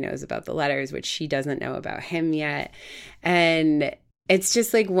thing that he knows about the letters, which she doesn't know about him yet. And it's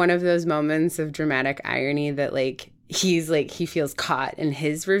just like one of those moments of dramatic irony that like he's like, he feels caught in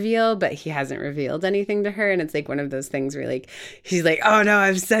his reveal, but he hasn't revealed anything to her. And it's like one of those things where like, he's like, oh no,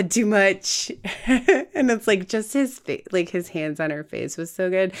 I've said too much. And it's like just his face, like his hands on her face was so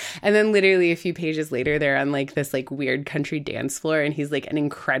good. And then literally a few pages later, they're on like this like weird country dance floor, and he's like an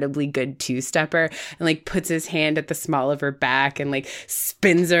incredibly good two-stepper, and like puts his hand at the small of her back and like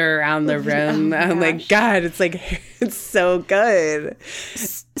spins her around the room. I'm like, God, it's like, it's so good.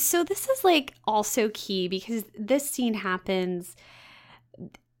 So this is like also key, because this scene happens,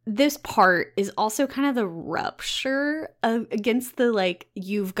 this part is also kind of the rupture against the like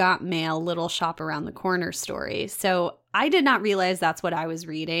you've got mail, little shop around the corner story. So I did not realize that's what I was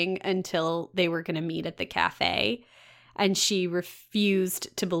reading until they were going to meet at the cafe, and she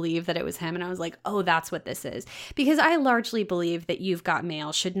refused to believe that it was him. And I was like, oh, that's what this is. Because I largely believe that you've got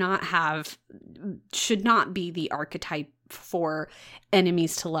mail should not be the archetype for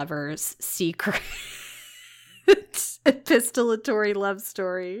enemies to lovers secret epistolatory love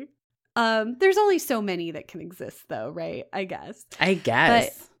story. There's only so many that can exist though, right? I guess.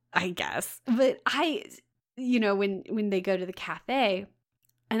 But I, you know, when they go to the cafe,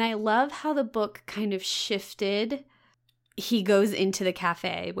 and I love how the book kind of shifted. He goes into the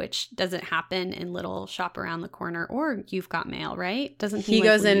cafe, which doesn't happen in Little Shop Around the Corner or You've Got Mail, right? Doesn't he? He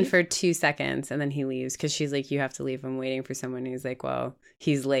goes in for 2 seconds and then he leaves, because she's like, you have to leave. I'm waiting for someone. And he's like, well,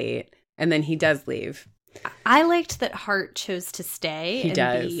 he's late. And then he does leave. I liked that Hart chose to stay. He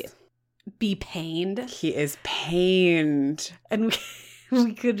does. Be pained. He is pained. And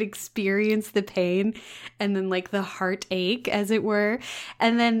we could experience the pain and then like the heartache, as it were.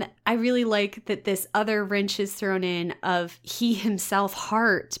 And then I really like that this other wrench is thrown in of he himself,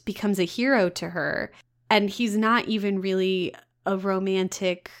 Hart, becomes a hero to her. And he's not even really a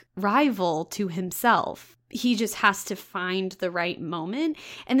romantic rival to himself. He just has to find the right moment.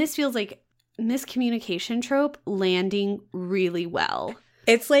 And this feels like miscommunication trope landing really well.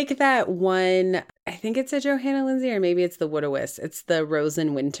 It's like that one, I think it's a Johanna Lindsay, or maybe it's the Woodowist. It's the Rose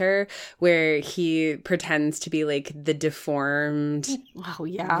in Winter, where he pretends to be like the deformed,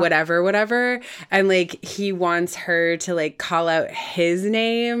 whatever. And like he wants her to like call out his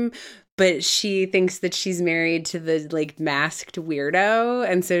name, but she thinks that she's married to the like masked weirdo.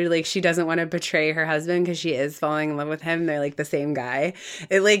 And so like she doesn't want to betray her husband because she is falling in love with him. They're like the same guy.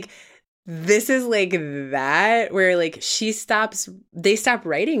 It like, this is like that where like they stop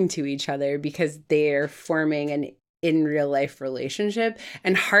writing to each other because they're forming an in real life relationship,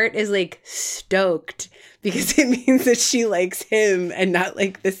 and Hart is like stoked because it means that she likes him and not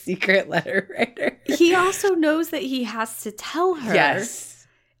like the secret letter writer. He also knows that he has to tell her. Yes.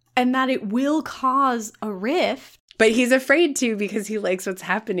 And that it will cause a rift. But he's afraid to because he likes what's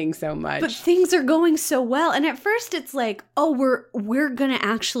happening so much. But things are going so well. And at first it's like, oh, we're going to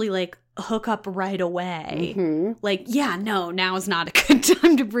actually like hook up right away. Mm-hmm. Like, yeah, no, now is not a good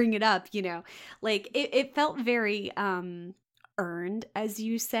time to bring it up, you know. Like it felt very earned, as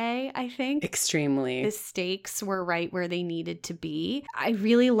you say, I think. Extremely. The stakes were right where they needed to be. I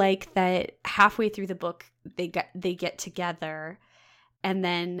really like that halfway through the book they get together and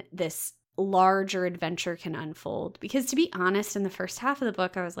then this larger adventure can unfold. Because to be honest, in the first half of the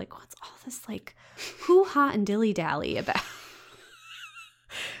book, I was like, what's all this like hoo-ha and dilly-dally about?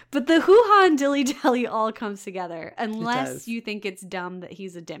 But the hoo-ha and dilly-dally all comes together, unless you think it's dumb that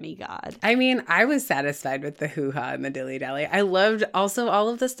he's a demigod. I mean, I was satisfied with the hoo-ha and the dilly-dally. I loved also all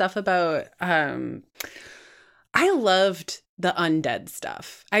of the stuff about, I loved the undead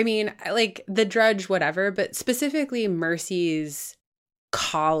stuff. I mean, like the Drudge, whatever, but specifically Mercy's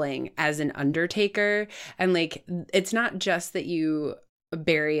calling as an Undertaker. And like, it's not just that you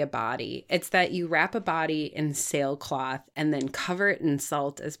bury a body, it's that you wrap a body in sailcloth and then cover it in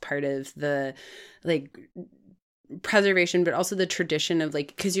salt as part of the like preservation, but also the tradition of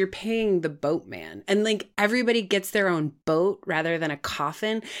like, because you're paying the boatman, and like everybody gets their own boat rather than a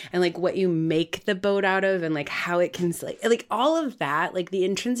coffin, and like what you make the boat out of and like how it can like all of that, like the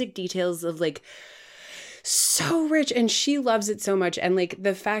intrinsic details of like so rich, and she loves it so much. And like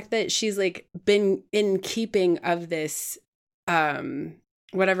the fact that she's like been in keeping of this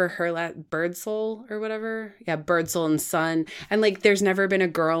whatever her Birdsole or whatever. Yeah, Birdsole and Son. And like there's never been a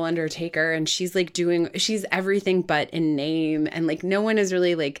girl Undertaker, and she's like she's everything but in name, and like no one is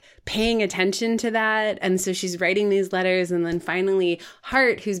really like paying attention to that. And so she's writing these letters, and then finally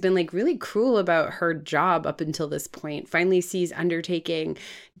Hart, who's been like really cruel about her job up until this point, finally sees undertaking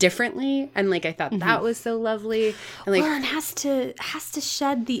differently. And like I thought that was so lovely. And like and has to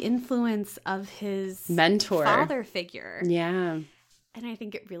shed the influence of his mentor, father figure. Yeah. And I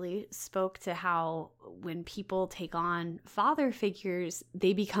think it really spoke to how when people take on father figures,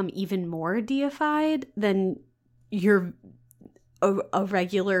 they become even more deified than a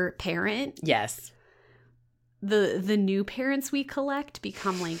regular parent. Yes. The new parents we collect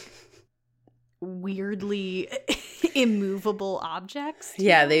become like weirdly immovable objects.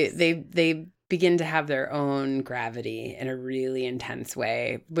 Yeah, they begin to have their own gravity in a really intense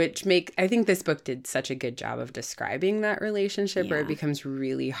way, which I think this book did such a good job of describing that relationship, where it becomes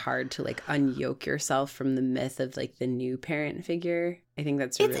really hard to like unyoke yourself from the myth of like the new parent figure. I think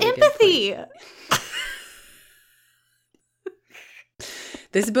that's really empathy. Good point.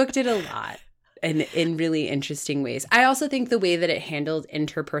 This book did a lot. And in really interesting ways. I also think the way that it handled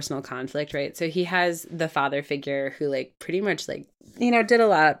interpersonal conflict, right? So he has the father figure who like pretty much like, you know, did a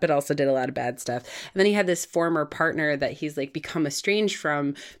lot, but also did a lot of bad stuff. And then he had this former partner that he's like become estranged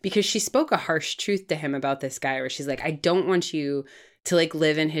from because she spoke a harsh truth to him about this guy, where she's like, I don't want you to like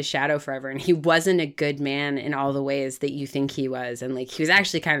live in his shadow forever. And he wasn't a good man in all the ways that you think he was. And like, he was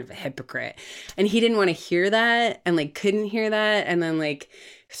actually kind of a hypocrite. And he didn't want to hear that, and like couldn't hear that. And then like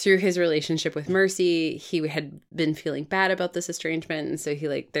through his relationship with Mercy, he had been feeling bad about this estrangement. And so he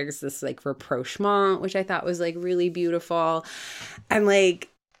like, there's this like rapprochement, which I thought was like really beautiful. And like,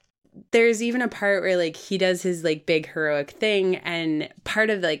 there's even a part where like he does his like big heroic thing, and part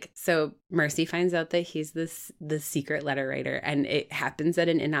of like, so Mercy finds out that he's the secret letter writer, and it happens at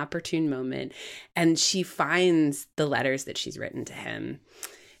an inopportune moment, and she finds the letters that she's written to him,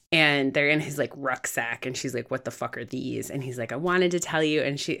 and they're in his like rucksack, and she's like, what the fuck are these? And he's like, I wanted to tell you.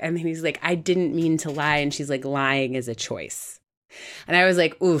 And then he's like, I didn't mean to lie. And she's like, lying is a choice. And I was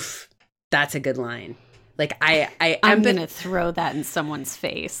like, oof, that's a good line. Like I'm going to throw that in someone's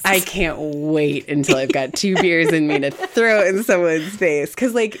face. I can't wait until I've got 2 beers in me to throw it in someone's face.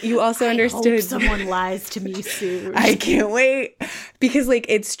 Because like you also understood. I hope someone lies to me soon. I can't wait. Because like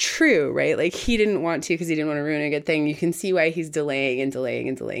it's true, right? Like he didn't want to because he didn't want to ruin a good thing. You can see why he's delaying and delaying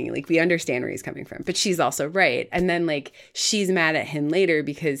and delaying. Like we understand where he's coming from. But she's also right. And then like she's mad at him later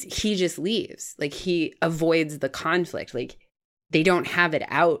because he just leaves. Like he avoids the conflict. Like they don't have it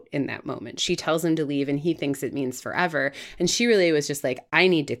out in that moment. She tells him to leave, and he thinks it means forever. And she really was just like, I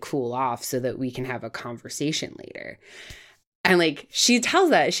need to cool off so that we can have a conversation later. And like, she tells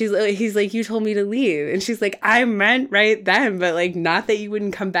that. He's like, you told me to leave. And she's like, I meant right then, but like, not that you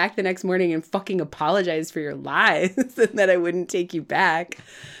wouldn't come back the next morning and fucking apologize for your lies and that I wouldn't take you back.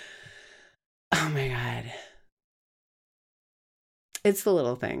 Oh my God. It's the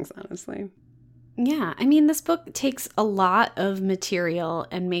little things, honestly. Yeah. I mean, this book takes a lot of material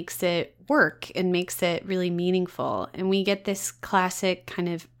and makes it work and makes it really meaningful. And we get this classic kind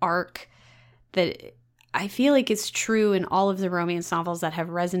of arc that I feel like is true in all of the romance novels that have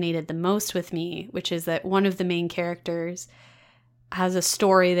resonated the most with me, which is that one of the main characters has a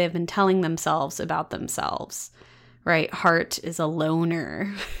story they've been telling themselves about themselves, right? Hart is a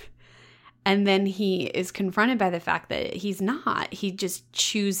loner. And then he is confronted by the fact that he's not. He just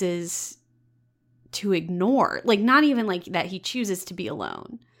chooses to ignore, like not even like that he chooses to be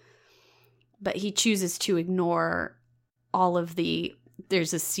alone, but he chooses to ignore all of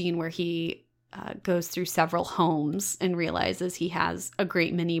there's a scene where he goes through several homes and realizes he has a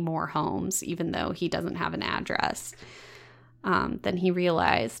great many more homes, even though he doesn't have an address, than he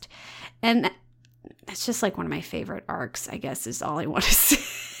realized. And it's just like one of my favorite arcs, I guess, is all I want to say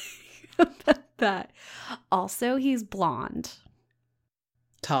about that. Also, he's blonde.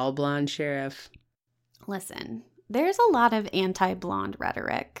 Tall blonde sheriff. Listen, there's a lot of anti-blonde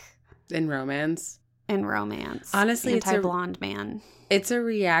rhetoric. In romance. Honestly, anti-blonde man. It's a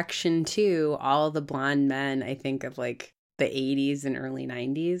reaction to all the blonde men, I think, of like the 80s and early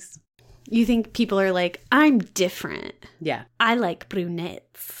 90s. You think people are like, I'm different. Yeah. I like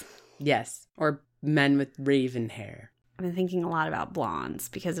brunettes. Yes. Or men with raven hair. I've been thinking a lot about blondes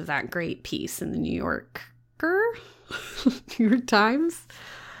because of that great piece in the New York Times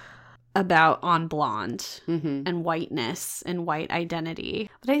on blonde and whiteness and white identity.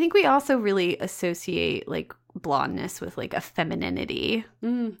 But I think we also really associate like blondness with like a femininity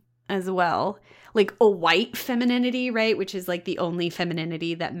as well. Like a white femininity, right? Which is like the only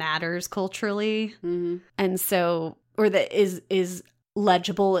femininity that matters culturally. And so, or that is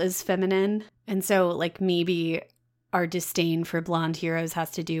legible as feminine. And so like maybe our disdain for blonde heroes has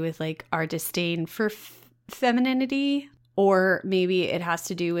to do with like our disdain for femininity, or maybe it has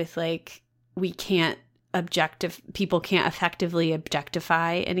to do with like people can't effectively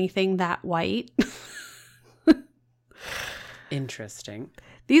objectify anything that white. Interesting.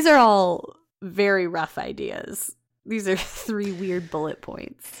 These are all very rough ideas. These are 3 weird bullet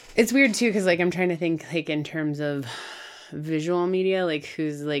points. It's weird too, because like I'm trying to think like in terms of visual media, like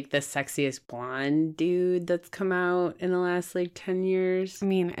who's like the sexiest blonde dude that's come out in the last like 10 years. I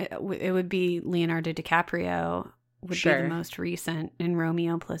mean, it would be Leonardo DiCaprio would be the most recent in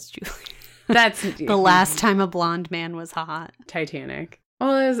Romeo plus Juliet. That's the last time a blonde man was hot. Titanic.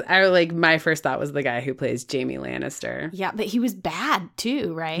 Well, my first thought was the guy who plays Jaime Lannister. Yeah, but he was bad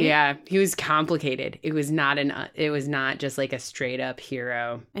too, right? Yeah, he was complicated. It was not just like a straight up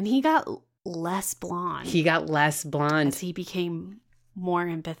hero. And he got less blonde. As he became more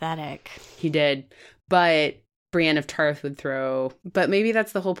empathetic. He did. But Brienne of Tarth would but maybe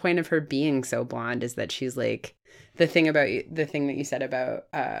that's the whole point of her being so blonde, is that she's like the thing that you said about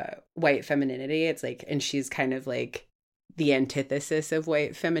white femininity. It's like, and she's kind of like the antithesis of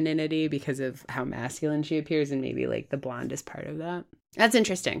white femininity because of how masculine she appears, and maybe like the blonde is part of that. That's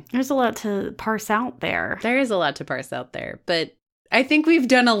interesting. There's a lot to parse out there. There is a lot to parse out there, but I think we've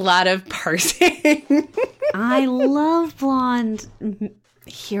done a lot of parsing. I love blonde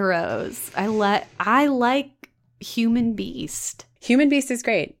heroes. I like Human Beast. Human Beast is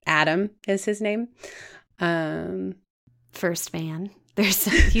great. Adam is his name. First man.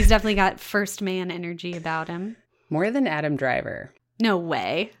 He's definitely got first man energy about him. More than Adam Driver. No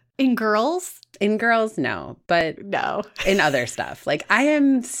way. In Girls? In Girls, no. But no. In other stuff. Like, I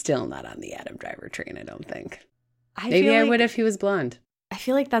am still not on the Adam Driver train, I don't think. Maybe I would if he was blonde. I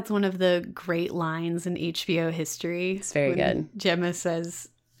feel like that's one of the great lines in HBO history. It's very good. Gemma says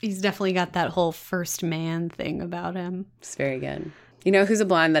he's definitely got that whole first man thing about him. It's very good. You know who's a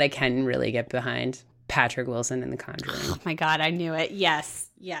blonde that I can really get behind? Patrick Wilson in The Conjuring. Oh my God, I knew it. Yes.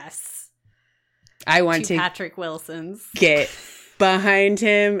 I want to Patrick Wilson's. Get behind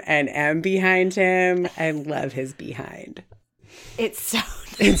him and am behind him. I love his behind. It's so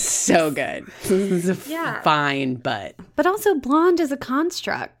nice. It's so good. It's a fine butt. But also blonde is a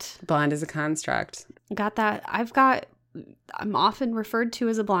construct. Blonde is a construct. Got that. I'm often referred to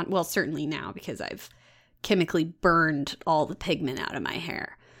as a blonde. Well, certainly now because I've chemically burned all the pigment out of my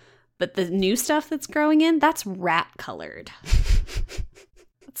hair. But the new stuff that's growing in, that's rat colored.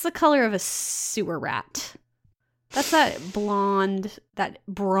 It's the color of a sewer rat. That's that blonde, that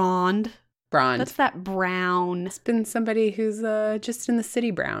blonde. That's that brown. It's been somebody who's just in the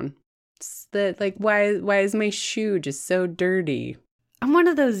city brown. It's that, like, why is my shoe just so dirty? I'm one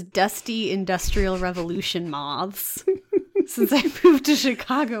of those dusty Industrial Revolution moths. Since I moved to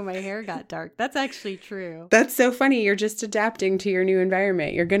Chicago, my hair got dark. That's actually true. That's so funny. You're just adapting to your new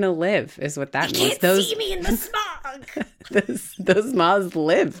environment. You're going to live is what that means. Can't see me in the smog. Those moths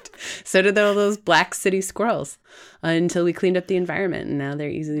lived. So did all those black city squirrels until we cleaned up the environment, and now they're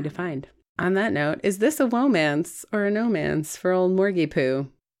easily to find. On that note, is this a womance or a no-mance for old Morgie Poo?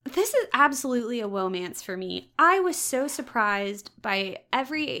 This is absolutely a womance for me. I was so surprised by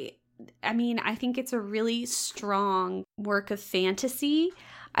I think it's a really strong work of fantasy.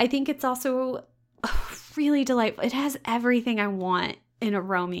 I think it's also really delightful. It has everything I want in a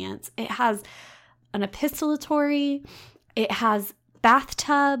romance. It has an epistolatory. It has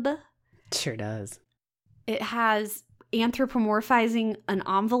bathtub. Sure does. It has anthropomorphizing an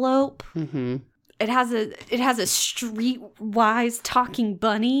envelope. Mm-hmm. It has a streetwise talking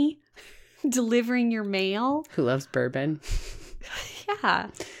bunny delivering your mail. Who loves bourbon? Yeah.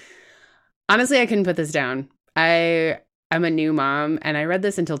 Honestly, I couldn't put this down. I'm a new mom, and I read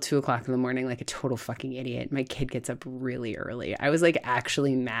this until 2:00 in the morning like a total fucking idiot. My kid gets up really early. I was like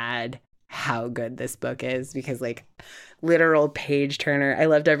actually mad how good this book is because like literal page turner. I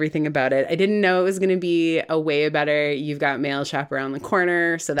loved everything about it. I didn't know it was going to be a way better You've Got Mail shop around the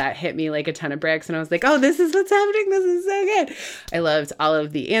corner. So that hit me like a ton of bricks. And I was like, oh, this is what's happening. This is so good. I loved all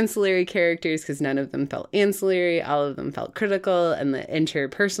of the ancillary characters because none of them felt ancillary. All of them felt critical. And the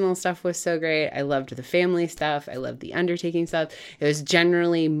interpersonal stuff was so great. I loved the family stuff. I loved the undertaking stuff. It was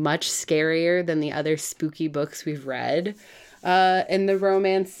generally much scarier than the other spooky books we've read in the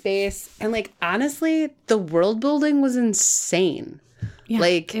romance space. And like, honestly, the world building was insane. Yeah,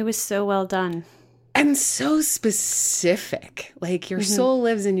 like, it was so well done. And so specific. Like, your soul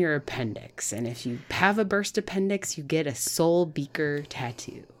lives in your appendix. And if you have a burst appendix, you get a soul beaker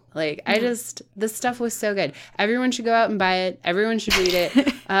tattoo. Like, this stuff was so good. Everyone should go out and buy it. Everyone should read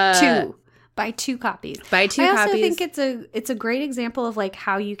it. Buy 2 copies. Buy 2 copies. I also think it's a great example of like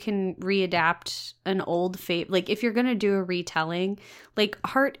how you can readapt an old like if you're going to do a retelling, like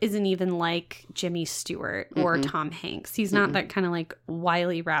Hart isn't even like Jimmy Stewart or Tom Hanks. He's not that kind of like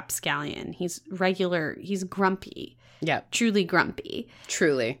wily rapscallion. He's regular. He's grumpy. Yeah. Truly grumpy.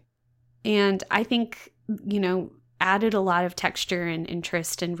 Truly. And I think, added a lot of texture and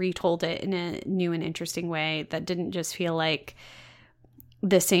interest and retold it in a new and interesting way that didn't just feel like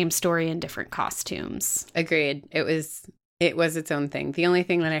the same story in different costumes. Agreed. It was its own thing. The only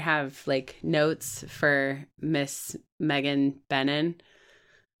thing that I have like notes for Miss Megan Bannon,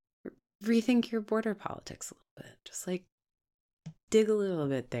 rethink your border politics a little bit. Just like dig a little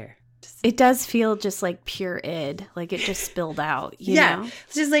bit there. It does feel just like pure id, like it just spilled out, you know?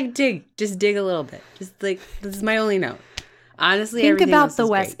 Just like just dig a little bit. Just like, this is my only note. Honestly, think about the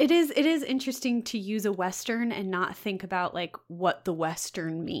West. It is interesting to use a Western and not think about like what the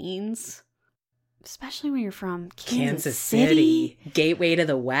Western means, especially when you're from Kansas City, gateway to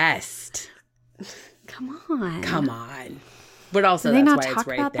the West. Come on. But also, do they that's not why talk it's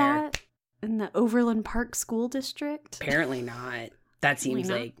right about there. that in the Overland Park School District? Apparently not. That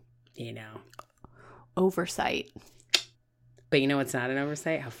seems like oversight. But you know what's not an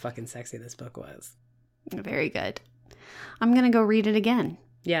oversight? How fucking sexy this book was. Very good. I'm going to go read it again.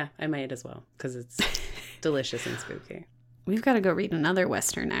 Yeah, I might as well, because it's delicious and spooky. We've got to go read another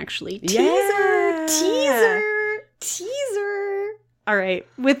Western, actually. Yeah. Teaser. All right.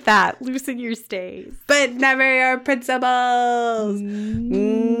 With that, loosen your stays. But never your principles.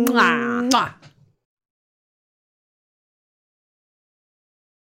 Mwah. Mwah.